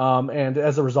 And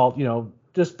as a result,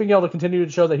 just being able to continue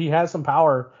to show that he has some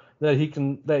power that he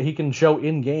can show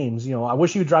in games. I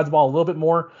wish he would drive the ball a little bit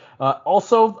more.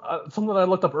 Also, something that I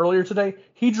looked up earlier today,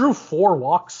 he drew 4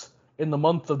 walks in the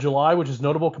month of July, which is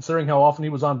notable considering how often he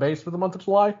was on base for the month of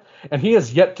July, and he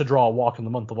has yet to draw a walk in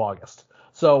the month of August.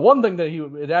 So one thing that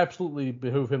it absolutely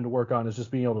behoove him to work on is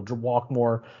just being able to walk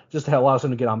more, just to allow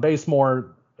him to get on base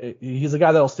more. He's a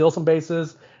guy that'll steal some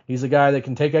bases. He's a guy that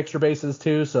can take extra bases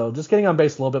too. So just getting on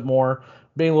base a little bit more,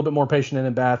 being a little bit more patient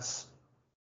in bats.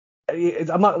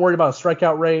 I'm not worried about a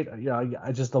strikeout rate.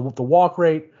 I just the walk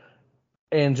rate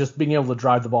and just being able to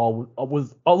drive the ball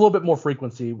with a little bit more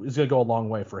frequency is going to go a long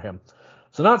way for him.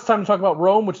 So now it's time to talk about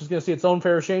Rome, which is going to see its own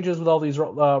fair changes with all these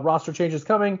roster changes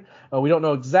coming. We don't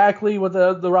know exactly what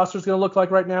the roster is going to look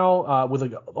like right now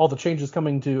with all the changes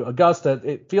coming to Augusta.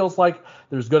 It feels like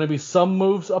there's going to be some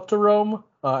moves up to Rome.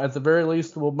 At the very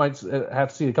least, we might have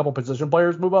to see a couple position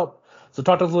players move up. So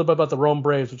talk to us a little bit about the Rome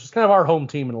Braves, which is kind of our home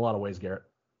team in a lot of ways, Garrett.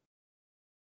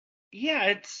 Yeah,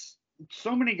 it's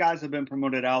so many guys have been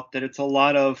promoted out that it's a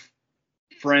lot of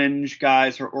fringe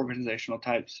guys or organizational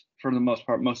types for the most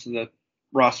part. Most of the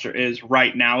roster is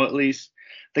right now, at least.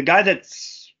 The guy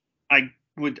I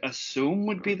would assume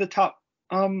would be the top.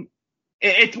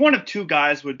 It's one of 2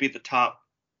 guys would be the top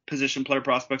position player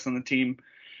prospects on the team,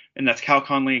 and that's Cal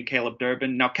Conley and Caleb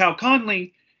Durbin. Now, Cal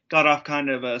Conley got off kind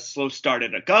of a slow start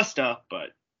at Augusta,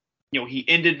 but he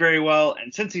ended very well,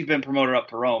 and since he's been promoted up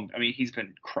to Rome, he's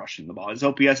been crushing the ball. His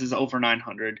OPS is over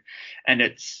 900, and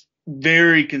it's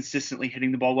very consistently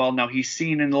hitting the ball well. Now, he's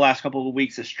seen in the last couple of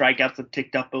weeks his strikeouts have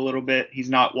ticked up a little bit. He's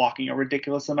not walking a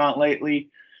ridiculous amount lately,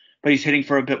 but he's hitting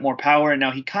for a bit more power. And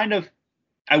now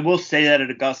I will say that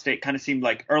at Augusta, it kind of seemed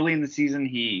like early in the season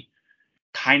he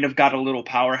kind of got a little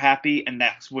power happy, and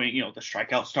that's when, the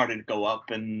strikeouts started to go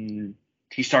up and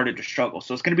he started to struggle.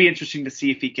 So it's going to be interesting to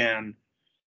see if he can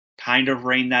kind of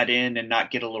rein that in and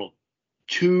not get a little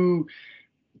too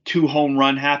home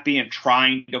run happy and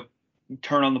trying to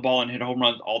turn on the ball and hit home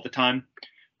runs all the time.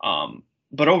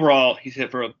 But overall, he's hit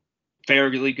for a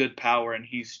fairly good power, and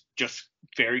he's just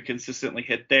very consistently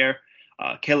hit there.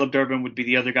 Caleb Durbin would be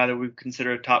the other guy that we would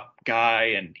consider a top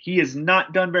guy, and he has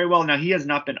not done very well. Now, he has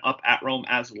not been up at Rome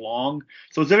as long,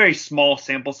 so it's a very small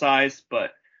sample size,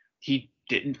 but he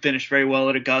didn't finish very well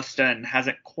at Augusta and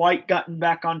hasn't quite gotten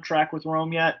back on track with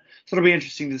Rome yet. So it'll be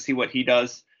interesting to see what he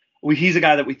does. He's a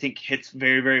guy that we think hits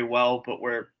very, very well, but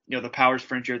where the power's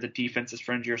fringier, the defense is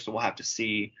fringier, so we'll have to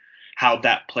see how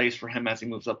that plays for him as he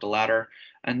moves up the ladder.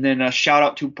 And then a shout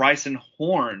out to Bryson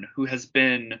Horn, who has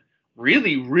been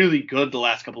really, really good the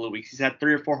last couple of weeks. He's had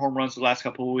 3 or 4 home runs the last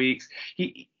couple of weeks.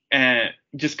 He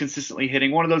just consistently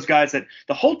hitting. One of those guys that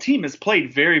the whole team has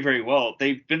played very, very well.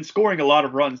 They've been scoring a lot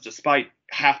of runs despite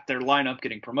half their lineup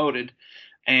getting promoted.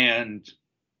 And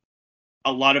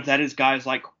a lot of that is guys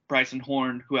like Bryson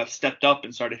Horn who have stepped up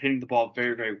and started hitting the ball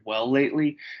very, very well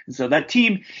lately. And so that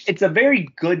team, it's a very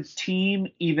good team,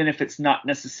 even if it's not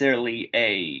necessarily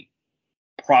a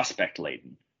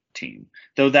prospect-laden team,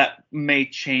 though that may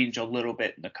change a little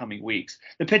bit in the coming weeks.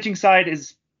 The pitching side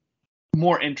is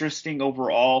more interesting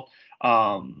overall.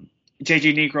 JJ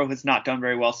Negro has not done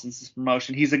very well since his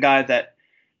promotion. He's a guy that,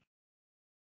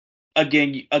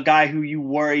 again, a guy who you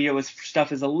worry his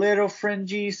stuff is a little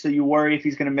fringy, so you worry if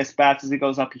he's going to miss bats as he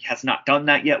goes up. He has not done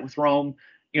that yet with Rome.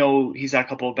 He's had a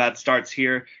couple of bad starts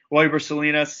here. Royber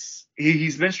Salinas,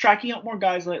 he's been striking out more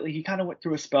guys lately. He kind of went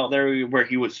through a spell there where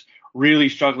he was really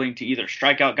struggling to either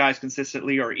strike out guys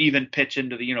consistently or even pitch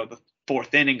into the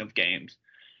 4th inning of games.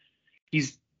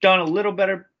 He's done a little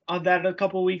better on that in a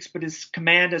couple of weeks, but his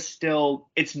command is still,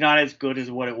 it's not as good as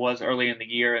what it was early in the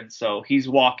year. And so he's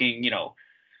walking,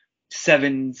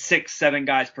 7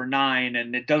 guys per 9,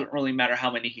 and it doesn't really matter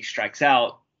how many he strikes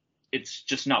out. It's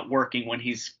just not working when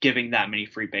he's giving that many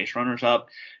free base runners up.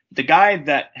 The guy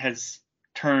that has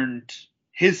turned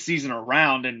his season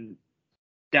around and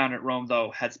down at Rome,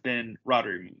 though, has been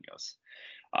Rodrigo Munoz.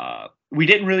 We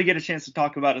didn't really get a chance to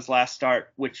talk about his last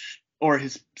start, or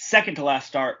his second to last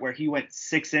start, where he went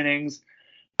 6 innings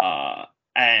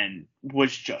and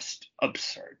was just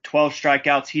absurd. 12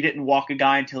 strikeouts. He didn't walk a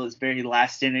guy until his very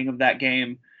last inning of that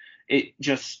game. It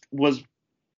just was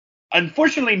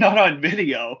unfortunately not on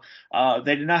video.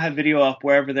 They did not have video up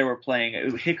wherever they were playing.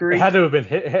 It was Hickory. It had to have been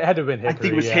Hickory. I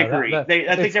think it was Hickory. I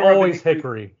think they were always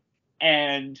Hickory.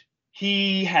 And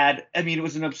he had, it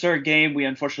was an absurd game. We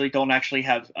unfortunately don't actually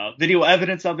have video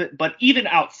evidence of it, but even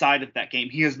outside of that game,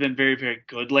 he has been very, very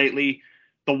good lately.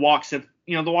 The walks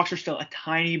are still a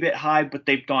tiny bit high, but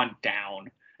they've gone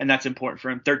down, and that's important for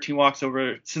him. 13 walks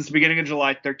since the beginning of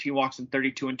July, 13 walks in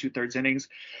 32 2/3 innings.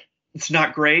 It's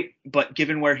not great, but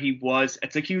given where he was,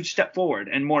 it's a huge step forward.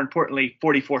 And more importantly,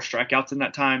 44 strikeouts in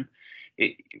that time.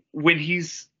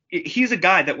 He's a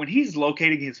guy that when he's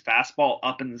locating his fastball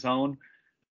up in the zone,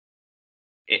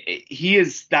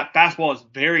 that fastball is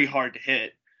very hard to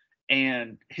hit,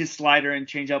 and his slider and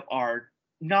changeup are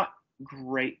not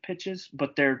great pitches,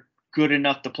 but they're good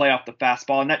enough to play off the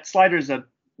fastball. And that slider is a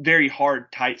very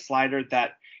hard, tight slider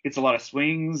that gets a lot of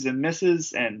swings and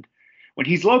misses. And when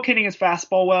he's locating his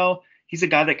fastball well, he's a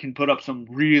guy that can put up some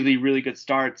really, really good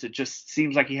starts. It just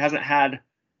seems like he hasn't had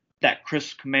that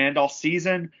crisp command all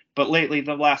season, but lately,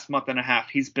 the last month and a half,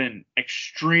 he's been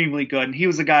extremely good. And he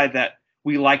was a guy that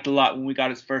we liked a lot when we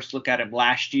got his first look at him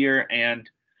last year, and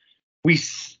we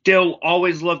still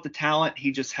always love the talent.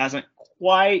 He just hasn't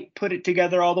quite put it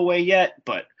together all the way yet,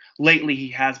 but lately he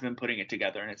has been putting it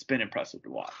together, and it's been impressive to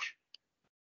watch.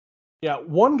 Yeah,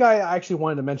 one guy I actually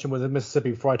wanted to mention was in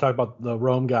Mississippi before I talk about the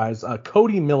Rome guys.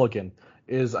 Cody Milligan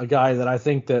is a guy that I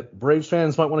think that Braves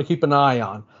fans might want to keep an eye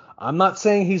on. I'm not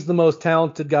saying he's the most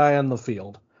talented guy on the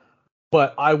field,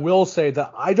 but I will say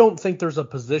that I don't think there's a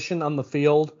position on the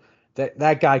field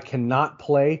that guy cannot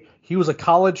play. He was a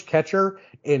college catcher,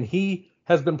 and he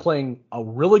has been playing a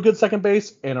really good second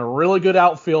base and a really good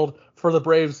outfield for the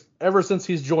Braves ever since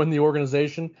he's joined the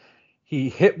organization. He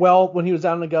hit well when he was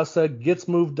out in Augusta, gets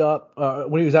moved up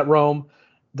when he was at Rome.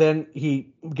 Then he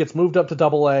gets moved up to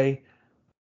Double-A. A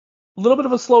little bit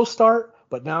of a slow start,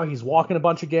 but now he's walking a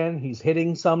bunch again. He's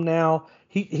hitting some now.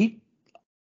 The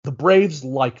Braves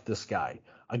like this guy.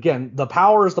 Again, the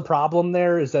power is the problem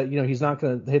there, is that, he's not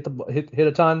going to hit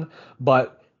a ton,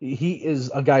 but he is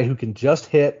a guy who can just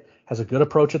hit, has a good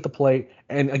approach at the plate,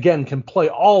 and again, can play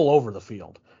all over the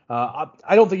field.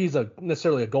 I don't think he's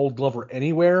necessarily a Gold Glover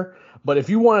anywhere, but if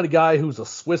you wanted a guy who's a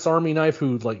Swiss Army knife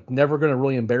who's never going to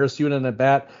really embarrass you in an at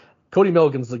bat, Cody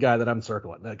Milligan's the guy that I'm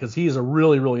circling because he's a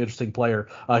really, really interesting player.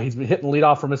 He's been hitting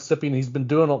leadoff for Mississippi, and he's been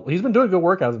doing good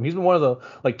work out of him. He's been one of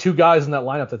the two guys in that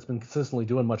lineup that's been consistently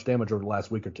doing much damage over the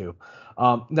last week or two.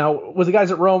 Now with the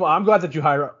guys at Rome, I'm glad that you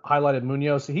highlighted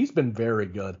Munoz. He's been very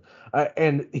good,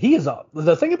 and he is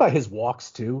the thing about his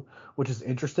walks too, which is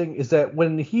interesting, is that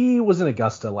when he was in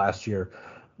Augusta last year,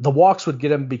 the walks would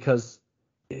get him because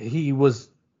he was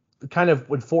kind of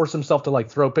would force himself to like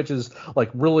throw pitches like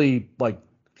really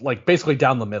like basically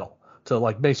down the middle to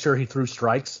like make sure he threw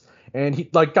strikes. And he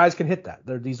like guys can hit that.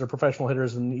 These are professional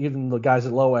hitters, and even the guys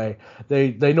at low A,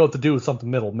 they know what to do with something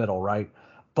middle, right?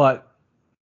 But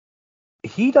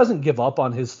he doesn't give up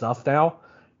on his stuff now,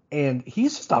 and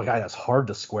he's just a guy that's hard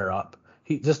to square up.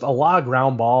 He just a lot of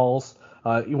ground balls.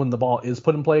 When the ball is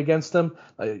put in play against him,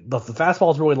 the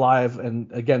fastball is really live,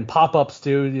 and again pop-ups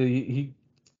too. He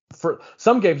for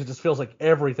some games it just feels like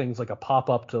everything's like a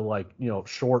pop-up to like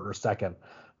short or second,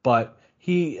 but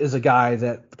he is a guy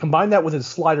that combine that with his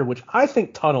slider, which I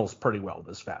think tunnels pretty well with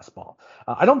his fastball.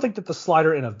 I don't think that the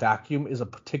slider in a vacuum is a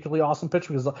particularly awesome pitch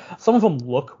because some of them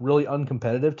look really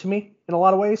uncompetitive to me in a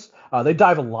lot of ways. They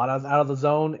dive a lot out of the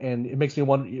zone, and it makes me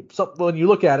wonder. So when you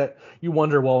look at it, you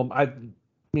wonder, well, I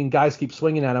mean, guys keep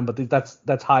swinging at him, but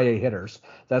that's high A hitters.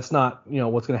 That's not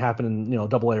what's going to happen in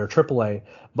Double A or Triple A.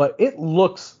 But it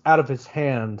looks out of his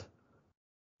hand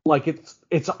like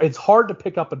it's hard to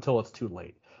pick up until it's too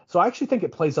late. So I actually think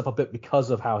it plays up a bit because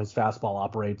of how his fastball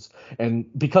operates, and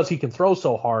because he can throw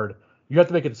so hard, you have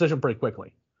to make a decision pretty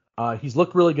quickly. He's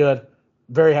looked really good.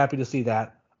 Very happy to see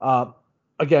that.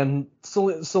 Again,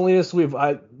 Salinas,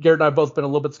 Garrett and I have both been a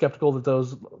little bit skeptical that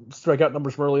those strikeout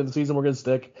numbers from early in the season were going to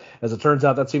stick. As it turns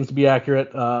out, that seems to be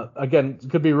accurate. Again, it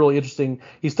could be really interesting.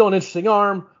 He's still an interesting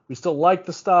arm. We still like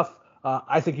the stuff.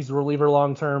 I think he's a reliever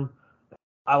long term.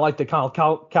 I like that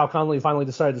Cal Conley finally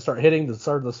decided to start hitting. The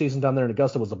start of the season down there in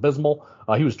Augusta was abysmal.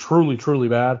 He was truly, truly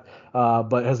bad,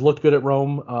 but has looked good at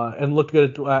Rome and looked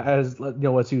good as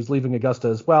he was leaving Augusta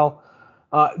as well.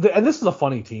 And this is a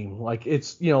funny team. Like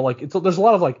there's a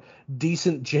lot of like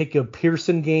decent Jacob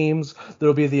Pearson games.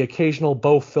 There'll be the occasional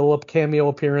Bo Phillip cameo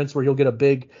appearance where he'll get a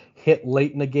big hit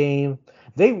late in the game.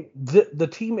 The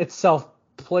team itself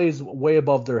plays way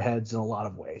above their heads in a lot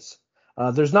of ways. I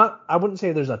wouldn't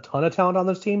say there's a ton of talent on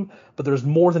this team, but there's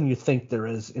more than you think there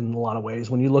is in a lot of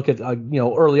ways. When you look at,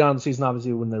 early on in the season,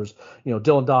 obviously when there's,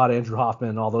 Dylan Dodd, Andrew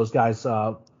Hoffman, all those guys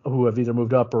who have either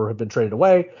moved up or have been traded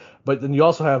away. But then you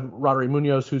also have Roddery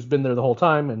Munoz, who's been there the whole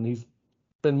time, and he's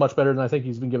been much better than I think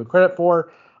he's been given credit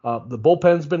for. The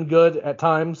bullpen's been good at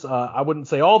times. I wouldn't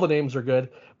say all the names are good,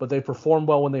 but they performed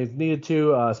well when they've needed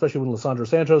to, especially when Lisandro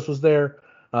Santos was there.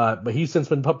 But he's since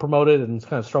been promoted and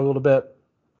kind of struggled a bit.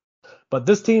 But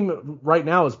this team right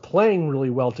now is playing really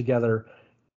well together,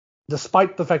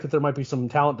 despite the fact that there might be some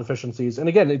talent deficiencies. And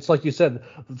again, it's like you said,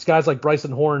 it's guys like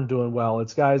Bryson Horn doing well.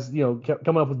 It's guys,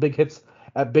 coming up with big hits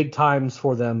at big times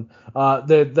for them.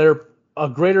 They're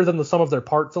greater than the sum of their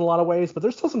parts in a lot of ways, but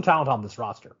there's still some talent on this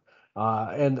roster.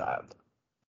 Again,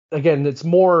 it's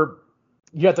more,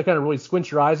 you have to kind of really squint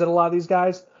your eyes at a lot of these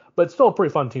guys, but it's still a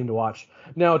pretty fun team to watch.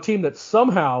 Now, a team that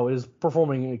somehow is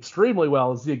performing extremely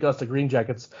well is the Augusta Green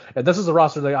Jackets. And this is a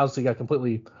roster that obviously got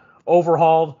completely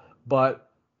overhauled, but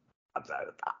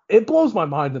it blows my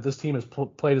mind that this team has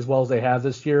played as well as they have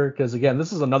this year. Because, again,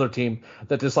 this is another team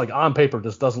that just like on paper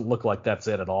just doesn't look like that's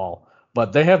it at all.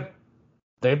 But they've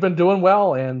been doing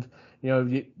well, and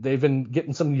they've been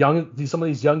getting some of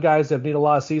these young guys that need a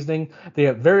lot of seasoning. They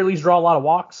at very least draw a lot of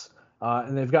walks,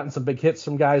 and they've gotten some big hits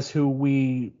from guys who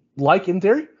we like in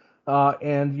theory.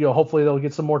 And hopefully they'll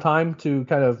get some more time to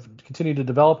kind of continue to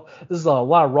develop. This is a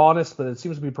lot of rawness, but it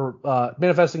seems to be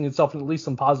manifesting itself in at least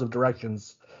some positive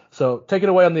directions. So take it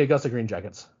away on the Augusta Green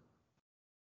Jackets.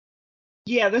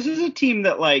 Yeah, this is a team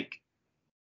that like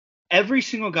every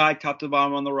single guy top to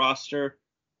bottom on the roster.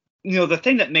 The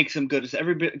thing that makes them good is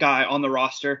every guy on the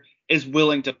roster is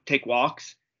willing to take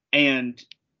walks, and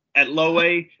at low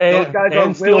A, those guys are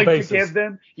willing to give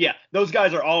them. Yeah, those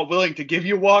guys are all willing to give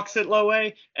you walks at low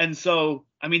A. And so,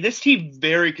 I mean, this team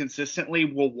very consistently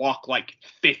will walk like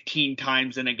 15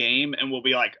 times in a game and will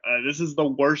be like, this is the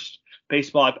worst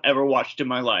baseball I've ever watched in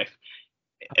my life.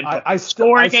 I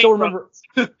still remember.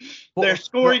 They're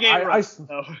scoring I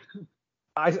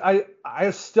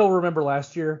still remember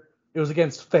last year, it was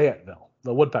against Fayetteville,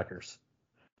 the Woodpeckers.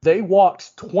 They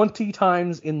walked 20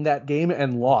 times in that game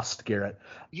and lost, Garrett.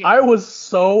 Yeah. I was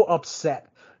so upset.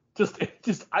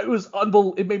 I was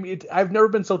unbelievable. It made me. I've never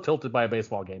been so tilted by a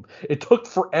baseball game. It took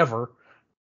forever,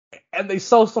 and they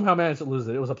somehow managed to lose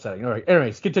it. It was upsetting. All right.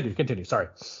 Anyways, continue. Sorry.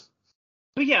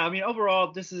 But yeah, I mean,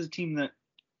 overall, this is a team that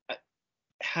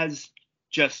has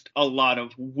just a lot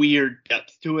of weird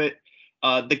depth to it.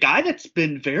 The guy that's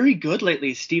been very good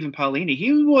lately is Stephen Paolini.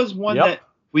 He was one that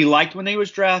we liked when he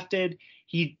was drafted.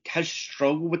 He has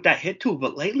struggled with that hit tool,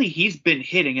 but lately he's been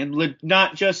hitting, and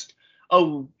not just,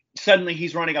 suddenly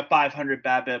he's running a 500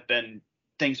 BABIP and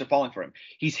things are falling for him.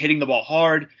 He's hitting the ball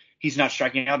hard. He's not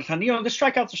striking out a ton. The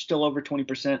strikeouts are still over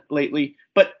 20% lately,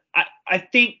 but I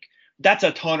think that's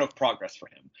a ton of progress for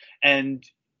him. And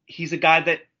he's a guy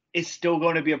that is still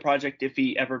going to be a project if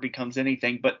he ever becomes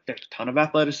anything, but there's a ton of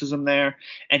athleticism there,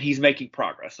 and he's making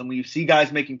progress. And when you see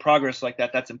guys making progress like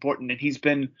that, that's important. And he's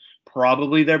been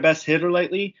probably their best hitter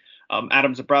lately.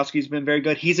 Adam Zabrowski's been very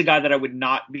good. He's a guy that I would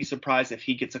not be surprised if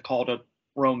he gets a call to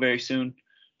Rome very soon.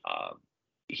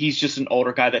 He's just an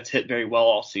older guy that's hit very well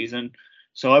all season,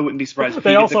 so I wouldn't be surprised if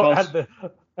he gets a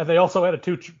call. And they also added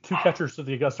two catchers to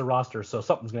the Augusta roster, so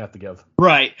something's gonna have to give.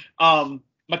 Right.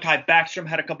 Mekhi Backstrom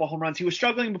had a couple home runs. He was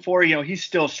struggling before. He's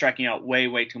still striking out way,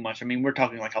 way too much. I mean, we're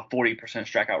talking like a 40%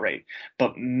 strikeout rate.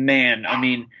 But man, I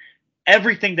mean,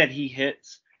 everything that he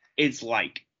hits is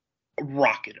like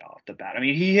rocket off the bat. I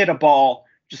mean, he hit a ball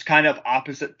just kind of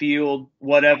opposite field,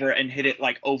 whatever, and hit it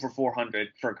like over 400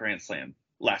 for a grand slam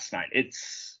last night.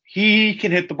 He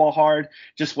can hit the ball hard,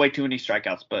 just way too many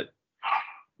strikeouts. But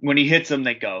when he hits them,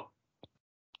 they go.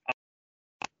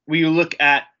 When you look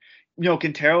at,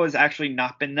 Quintero has actually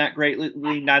not been that great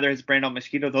lately. Neither has Brandon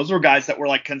Mosquito. Those were guys that were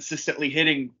like consistently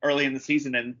hitting early in the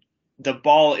season, and the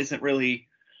ball isn't really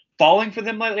falling for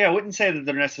them lately. I wouldn't say that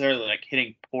they're necessarily like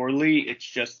hitting poorly. It's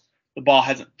just the ball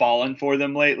hasn't fallen for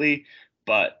them lately.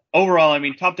 But overall, I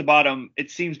mean, top to bottom, it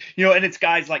seems, and it's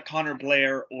guys like Connor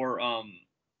Blair or,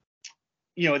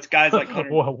 it's guys like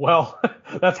Connor. Well,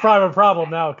 that's probably a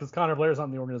problem now because Connor Blair's on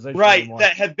the organization. Right, anymore.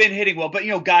 that have been hitting well. But,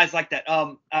 guys like that.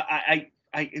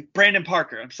 Brandon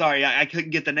Parker. I'm sorry, I couldn't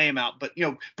get the name out. But,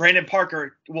 Brandon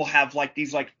Parker will have like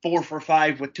these like 4 for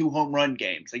 5 with 2 home run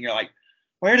games. And you're like,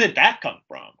 where did that come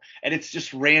from? And it's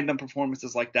just random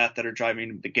performances like that are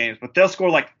driving the games. But they'll score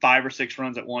like 5 or 6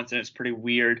 runs at once, and it's pretty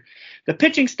weird. The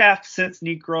pitching staff since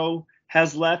Negro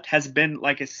has left has been,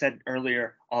 like I said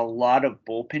earlier, a lot of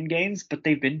bullpen games, but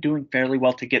they've been doing fairly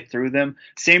well to get through them.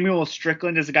 Samuel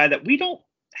Strickland is a guy that we don't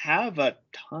have a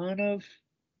ton of.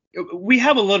 We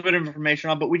have a little bit of information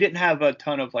on, but we didn't have a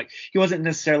ton of he wasn't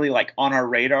necessarily like on our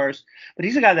radars, but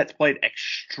he's a guy that's played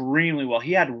extremely well.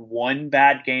 He had 1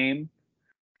 bad game,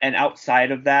 and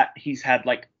outside of that, he's had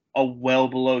like a well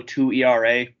below 2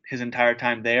 ERA his entire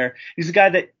time there. He's a guy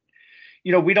that,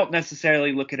 we don't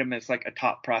necessarily look at him as like a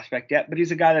top prospect yet, but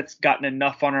he's a guy that's gotten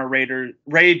enough on our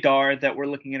radar that we're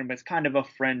looking at him as kind of a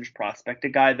fringe prospect, a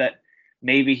guy that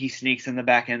maybe he sneaks in the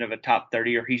back end of a top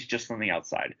 30 or he's just on the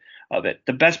outside of it.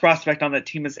 The best prospect on that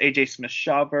team is AJ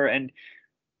Smith-Shawver, and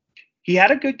he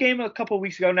had a good game a couple of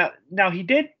weeks ago. Now he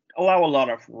did allow a lot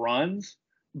of runs,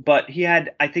 but he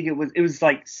had, I think it was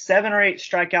like 7 or 8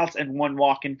 strikeouts and 1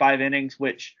 walk in 5 innings,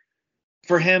 which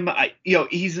for him,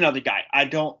 he's another guy.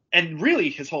 And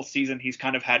really his whole season, he's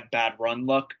kind of had bad run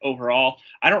luck overall.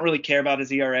 I don't really care about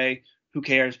his ERA. Who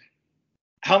cares?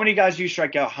 How many guys do you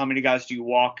strike out? How many guys do you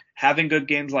walk? Having good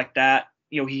games like that,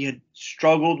 he had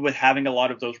struggled with having a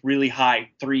lot of those really high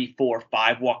 3, 4,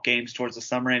 5 walk games towards the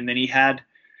summer. And then he had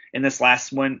in this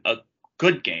last one a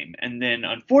good game. And then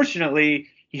unfortunately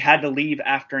he had to leave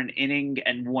after an inning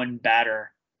and 1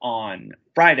 batter on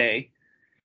Friday.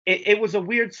 It was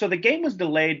so the game was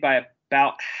delayed by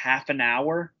about half an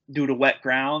hour due to wet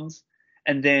grounds.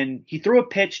 And then he threw a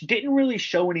pitch, didn't really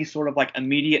show any sort of like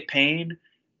immediate pain,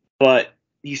 but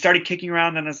he started kicking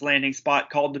around on his landing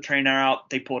spot, called the trainer out.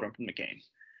 They pulled him from the game.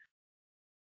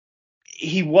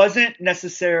 He wasn't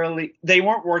necessarily – they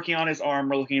weren't working on his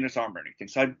arm or looking at his arm or anything.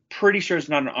 So I'm pretty sure it's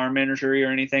not an arm injury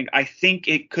or anything. I think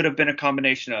it could have been a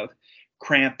combination of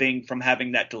cramping from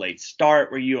having that delayed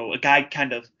start where, a guy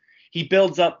kind of – he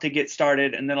builds up to get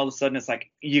started, and then all of a sudden it's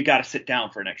like you got to sit down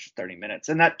for an extra 30 minutes.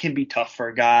 And that can be tough for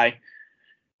a guy.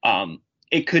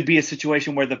 It could be a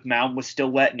situation where the mound was still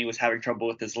wet and he was having trouble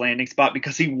with his landing spot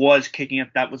because he was kicking it.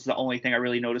 That was the only thing I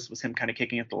really noticed was him kind of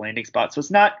kicking at the landing spot. So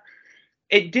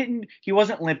he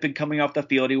wasn't limping coming off the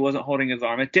field. He wasn't holding his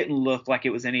arm. It didn't look like it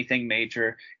was anything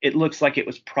major. It looks like it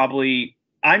was probably,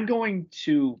 I'm going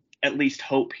to at least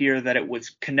hope here that it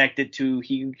was connected to,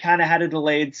 he kind of had a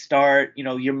delayed start,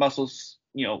 your muscles,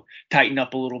 tighten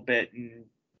up a little bit and,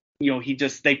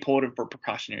 they pulled him for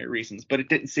precautionary reasons, but it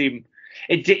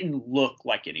didn't look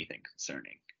like anything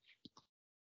concerning.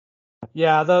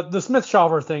 Yeah, the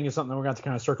Smith-Shawver thing is something we're going to have to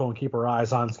kind of circle and keep our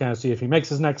eyes on to kind of see if he makes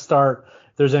his next start,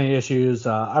 if there's any issues.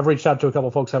 I've reached out to a couple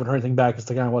of folks, haven't heard anything back as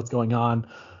to kind of what's going on.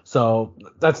 So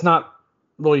that's not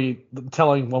really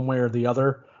telling one way or the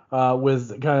other.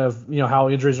 with kind of how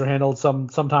injuries are handled.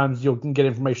 Sometimes you can get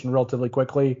information relatively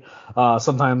quickly.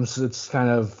 Sometimes it's kind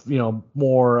of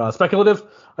more speculative,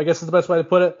 I guess is the best way to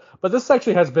put it. But this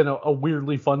actually has been a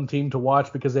weirdly fun team to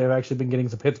watch because they have actually been getting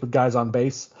some hits with guys on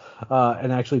base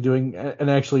and actually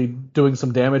doing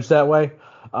some damage that way.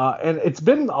 And it's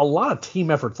been a lot of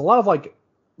team efforts, a lot of like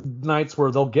nights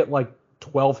where they'll get like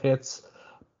 12 hits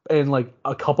and like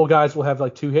a couple guys will have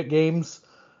like 2-hit games,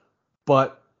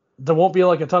 but there won't be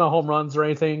like a ton of home runs or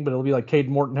anything, but it'll be like Caden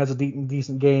Morton has a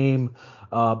decent game.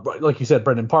 Like you said,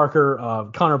 Brendan Parker,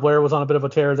 Connor Blair was on a bit of a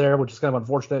tear there, which is kind of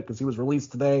unfortunate because he was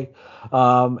released today.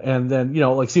 And then,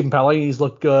 like Stephen Palani's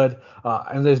looked good,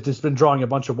 and they've just been drawing a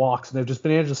bunch of walks, and they've just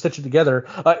been able to stitch it together.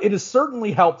 It is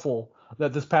certainly helpful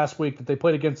that this past week that they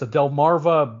played against a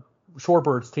Delmarva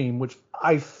Shorebirds team, which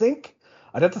I think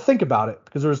I'd have to think about it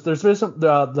because there's been some,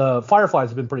 the Fireflies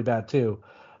have been pretty bad too.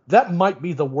 That might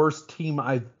be the worst team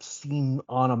I've seen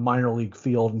on a minor league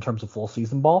field in terms of full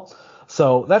season ball.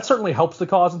 So that certainly helps the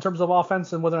cause in terms of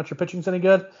offense and whether or not your pitching's any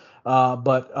good.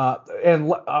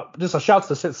 Just a shout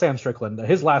to Sam Strickland.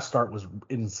 His last start was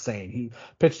insane. He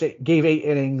gave 8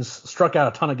 innings, struck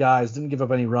out a ton of guys, didn't give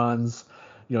up any runs.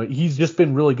 He's just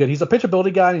been really good. He's a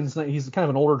pitchability guy, and he's kind of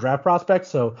an older draft prospect.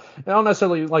 So I don't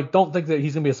necessarily don't think that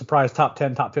he's going to be a surprise top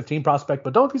 10, top 15 prospect,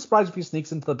 but don't be surprised if he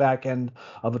sneaks into the back end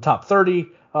of a top 30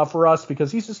 for us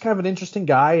because he's just kind of an interesting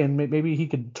guy, and maybe he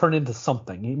could turn into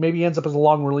something. Maybe he ends up as a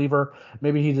long reliever.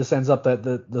 Maybe he just ends up that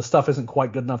the stuff isn't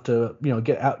quite good enough to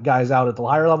get guys out at the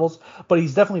higher levels. But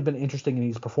he's definitely been interesting, and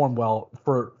he's performed well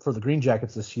for the Green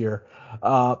Jackets this year.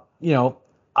 I'm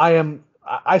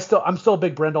still a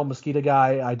big Brendel Mosqueda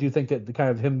guy. I do think that the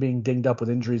kind of him being dinged up with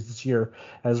injuries this year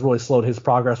has really slowed his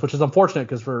progress, which is unfortunate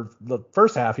because for the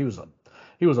first half he was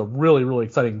a really, really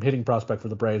exciting hitting prospect for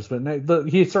the Braves, but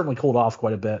he certainly cooled off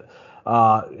quite a bit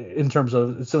in terms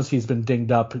of since he's been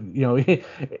dinged up.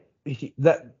 He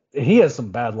has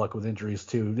some bad luck with injuries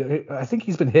too. I think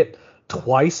he's been hit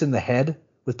twice in the head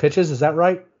with pitches. Is that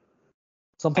right?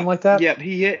 Something like that? Yeah,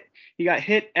 he got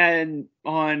hit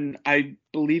on I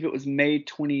believe it was May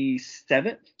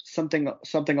 27th,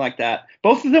 something like that.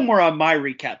 Both of them were on my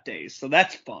recap days, so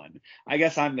that's fun. I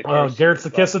guess I'm the curse. Garrett's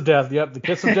the kiss of death. Yep, the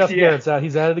kiss of death. Yeah. Garrett's out.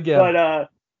 He's at it again. But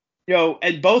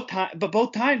and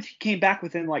both times he came back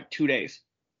within like 2 days,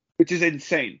 which is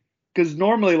insane. Because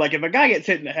normally, like if a guy gets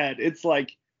hit in the head, it's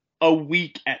like a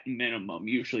week at minimum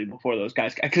usually before those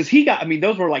guys, because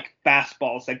those were like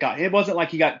fastballs that got, it wasn't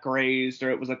like he got grazed or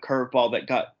it was a curveball that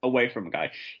got away from a guy.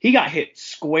 He got hit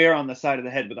square on the side of the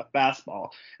head with a fastball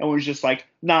and was just like,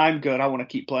 nah, I'm good, I want to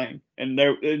keep playing. And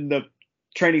the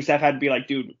training staff had to be like,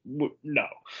 dude, no,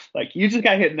 like you just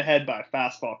got hit in the head by a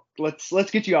fastball, let's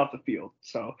get you off the field.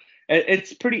 So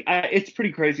it's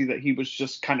pretty crazy that he was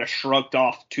just kind of shrugged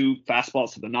off 2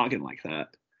 fastballs to the noggin like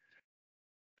that.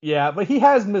 Yeah, but he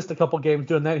has missed a couple games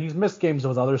doing that. He's missed games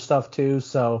with other stuff too.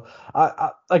 So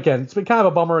again, it's been kind of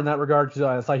a bummer in that regard because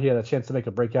I thought he had a chance to make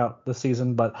a breakout this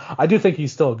season. But I do think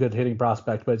he's still a good hitting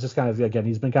prospect. But it's just kind of, again,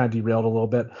 he's been kind of derailed a little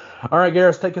bit. All right,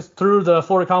 Garris, take us through the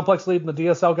Florida Complex League and the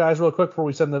DSL guys real quick before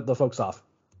we send the folks off.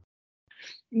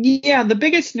 Yeah, the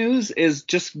biggest news is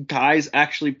just guys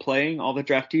actually playing. All the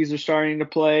draftees are starting to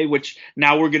play, which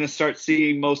now we're going to start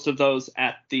seeing most of those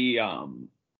at the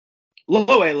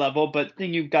low A level, but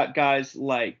then you've got guys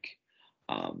like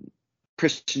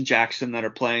Christian Jackson that are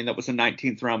playing. That was a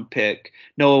 19th round pick.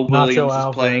 Noah Williams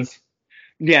is playing.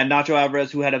 Yeah, Nacho Alvarez,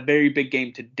 who had a very big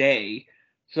game today.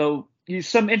 So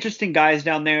some interesting guys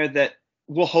down there that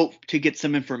we'll hope to get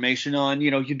some information on.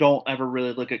 You don't ever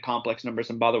really look at complex numbers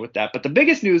and bother with that. But the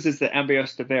biggest news is that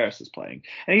Ambrios Taveras is playing.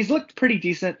 And he's looked pretty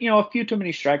decent. A few too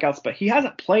many strikeouts, but he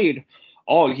hasn't played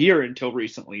all year until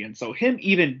recently. And so him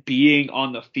even being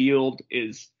on the field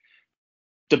is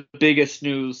the biggest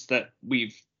news that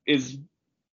we've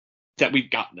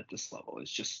gotten at this level.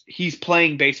 Is just he's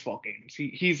playing baseball games.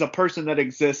 He's a person that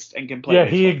exists and can play. Yeah,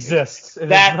 he exists.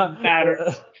 That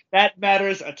matters. That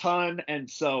matters a ton. And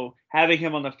so having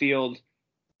him on the field,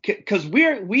 because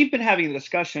we've been having a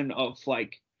discussion of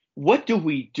like, what do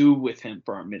we do with him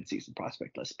for our midseason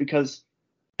prospect list? Because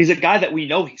he's a guy that we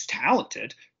know he's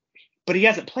talented, but he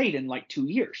hasn't played in like 2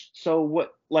 years. So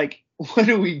what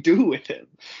do we do with him?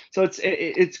 So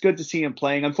it's good to see him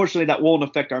playing. Unfortunately, that won't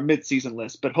affect our midseason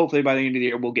list, but hopefully by the end of the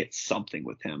year, we'll get something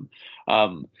with him.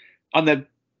 On the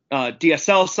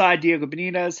DSL side, Diego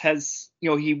Benitez has,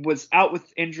 he was out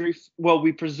with injury. Well,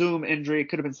 we presume injury. It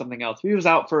could have been something else. He was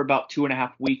out for about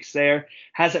 2.5 weeks there.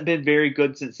 Hasn't been very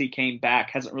good since he came back.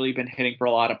 Hasn't really been hitting for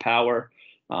a lot of power.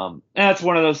 And that's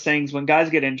one of those things when guys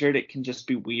get injured, it can just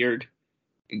be weird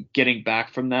getting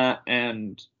back from that.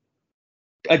 And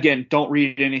again, don't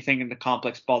read anything into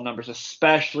complex ball numbers,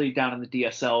 especially down in the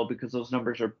DSL, because those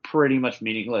numbers are pretty much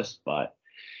meaningless. But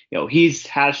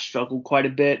has struggled quite a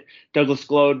bit. Douglas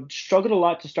Glode struggled a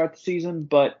lot to start the season,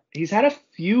 but he's had a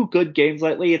few good games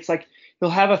lately. It's like he'll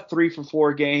have a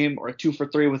 3-for-4 game or a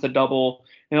 2-for-3 with a double,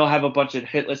 and he'll have a bunch of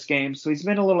hitless games. So he's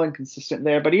been a little inconsistent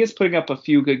there, but he is putting up a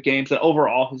few good games, and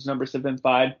overall his numbers have been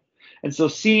fine. And so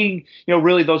seeing,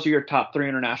 really those are your top 3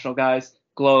 international guys,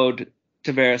 Glode,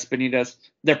 Tavares, Benitez,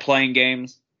 they're playing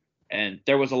games. And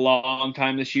there was a long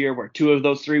time this year where 2 of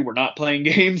those 3 were not playing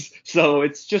games. So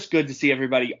it's just good to see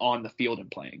everybody on the field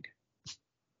and playing.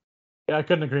 Yeah, I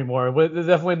couldn't agree more. There's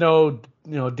definitely no,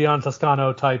 Dion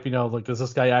Toscano type, like, does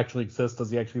this guy actually exist?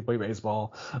 Does he actually play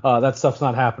baseball? That stuff's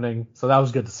not happening. So that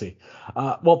was good to see.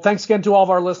 Well, thanks again to all of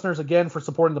our listeners again for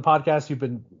supporting the podcast. You've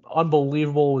been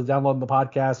unbelievable with downloading the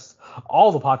podcasts,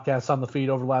 all the podcasts on the feed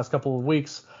over the last couple of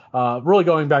weeks. Really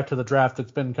going back to the draft,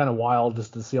 it's been kind of wild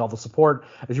just to see all the support.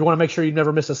 If you want to make sure you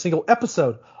never miss a single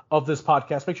episode of this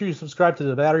podcast, make sure you subscribe to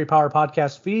the Battery Power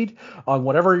Podcast feed on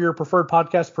whatever your preferred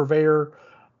podcast purveyor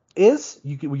is.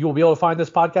 You'll be able to find this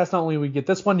podcast. Not only will we get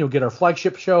this one, you'll get our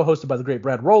flagship show hosted by the great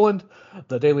Brad Rowland,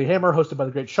 the Daily Hammer hosted by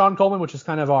the great Sean Coleman, which is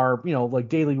kind of our, like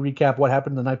daily recap, what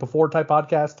happened the night before type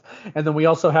podcast. And then we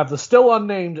also have the still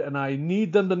unnamed, and I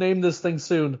need them to name this thing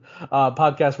soon,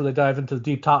 podcast where they dive into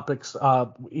deep topics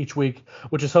each week,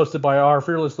 which is hosted by our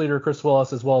fearless leader, Chris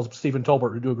Willis, as well as Stephen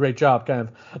Tolbert, who do a great job kind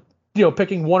of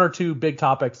picking 1 or 2 big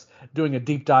topics, doing a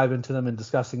deep dive into them and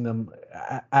discussing them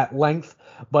at length.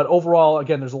 But overall,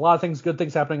 again, there's a lot of good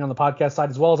things happening on the podcast side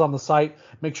as well as on the site.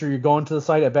 Make sure you're going to the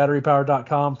site at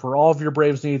batterypower.com for all of your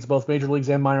Braves needs, both major leagues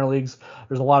and minor leagues.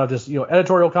 There's a lot of just,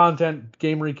 editorial content,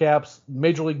 game recaps,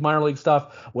 major league, minor league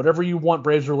stuff, whatever you want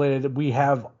Braves related. We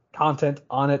have content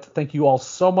on it. Thank you all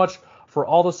so much for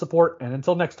all the support. And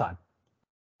until next time,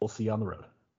 we'll see you on the road.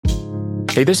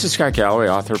 Hey, this is Scott Galloway,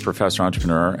 author, professor,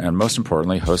 entrepreneur, and most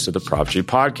importantly, host of the Prop G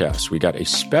podcast. We got a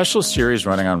special series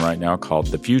running on right now called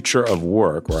The Future of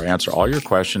Work, where I answer all your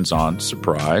questions on,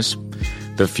 surprise,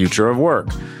 the future of work.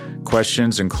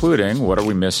 Questions including, what are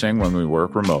we missing when we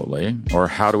work remotely? Or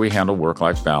how do we handle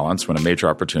work-life balance when a major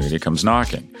opportunity comes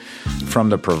knocking? From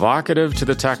the provocative to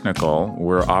the technical,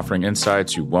 we're offering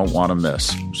insights you won't want to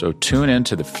miss. So tune in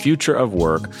to The Future of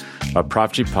Work, a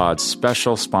Prop G Pod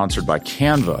special sponsored by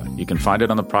Canva. You can find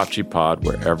it on the Prop G Pod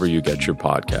wherever you get your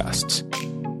podcasts.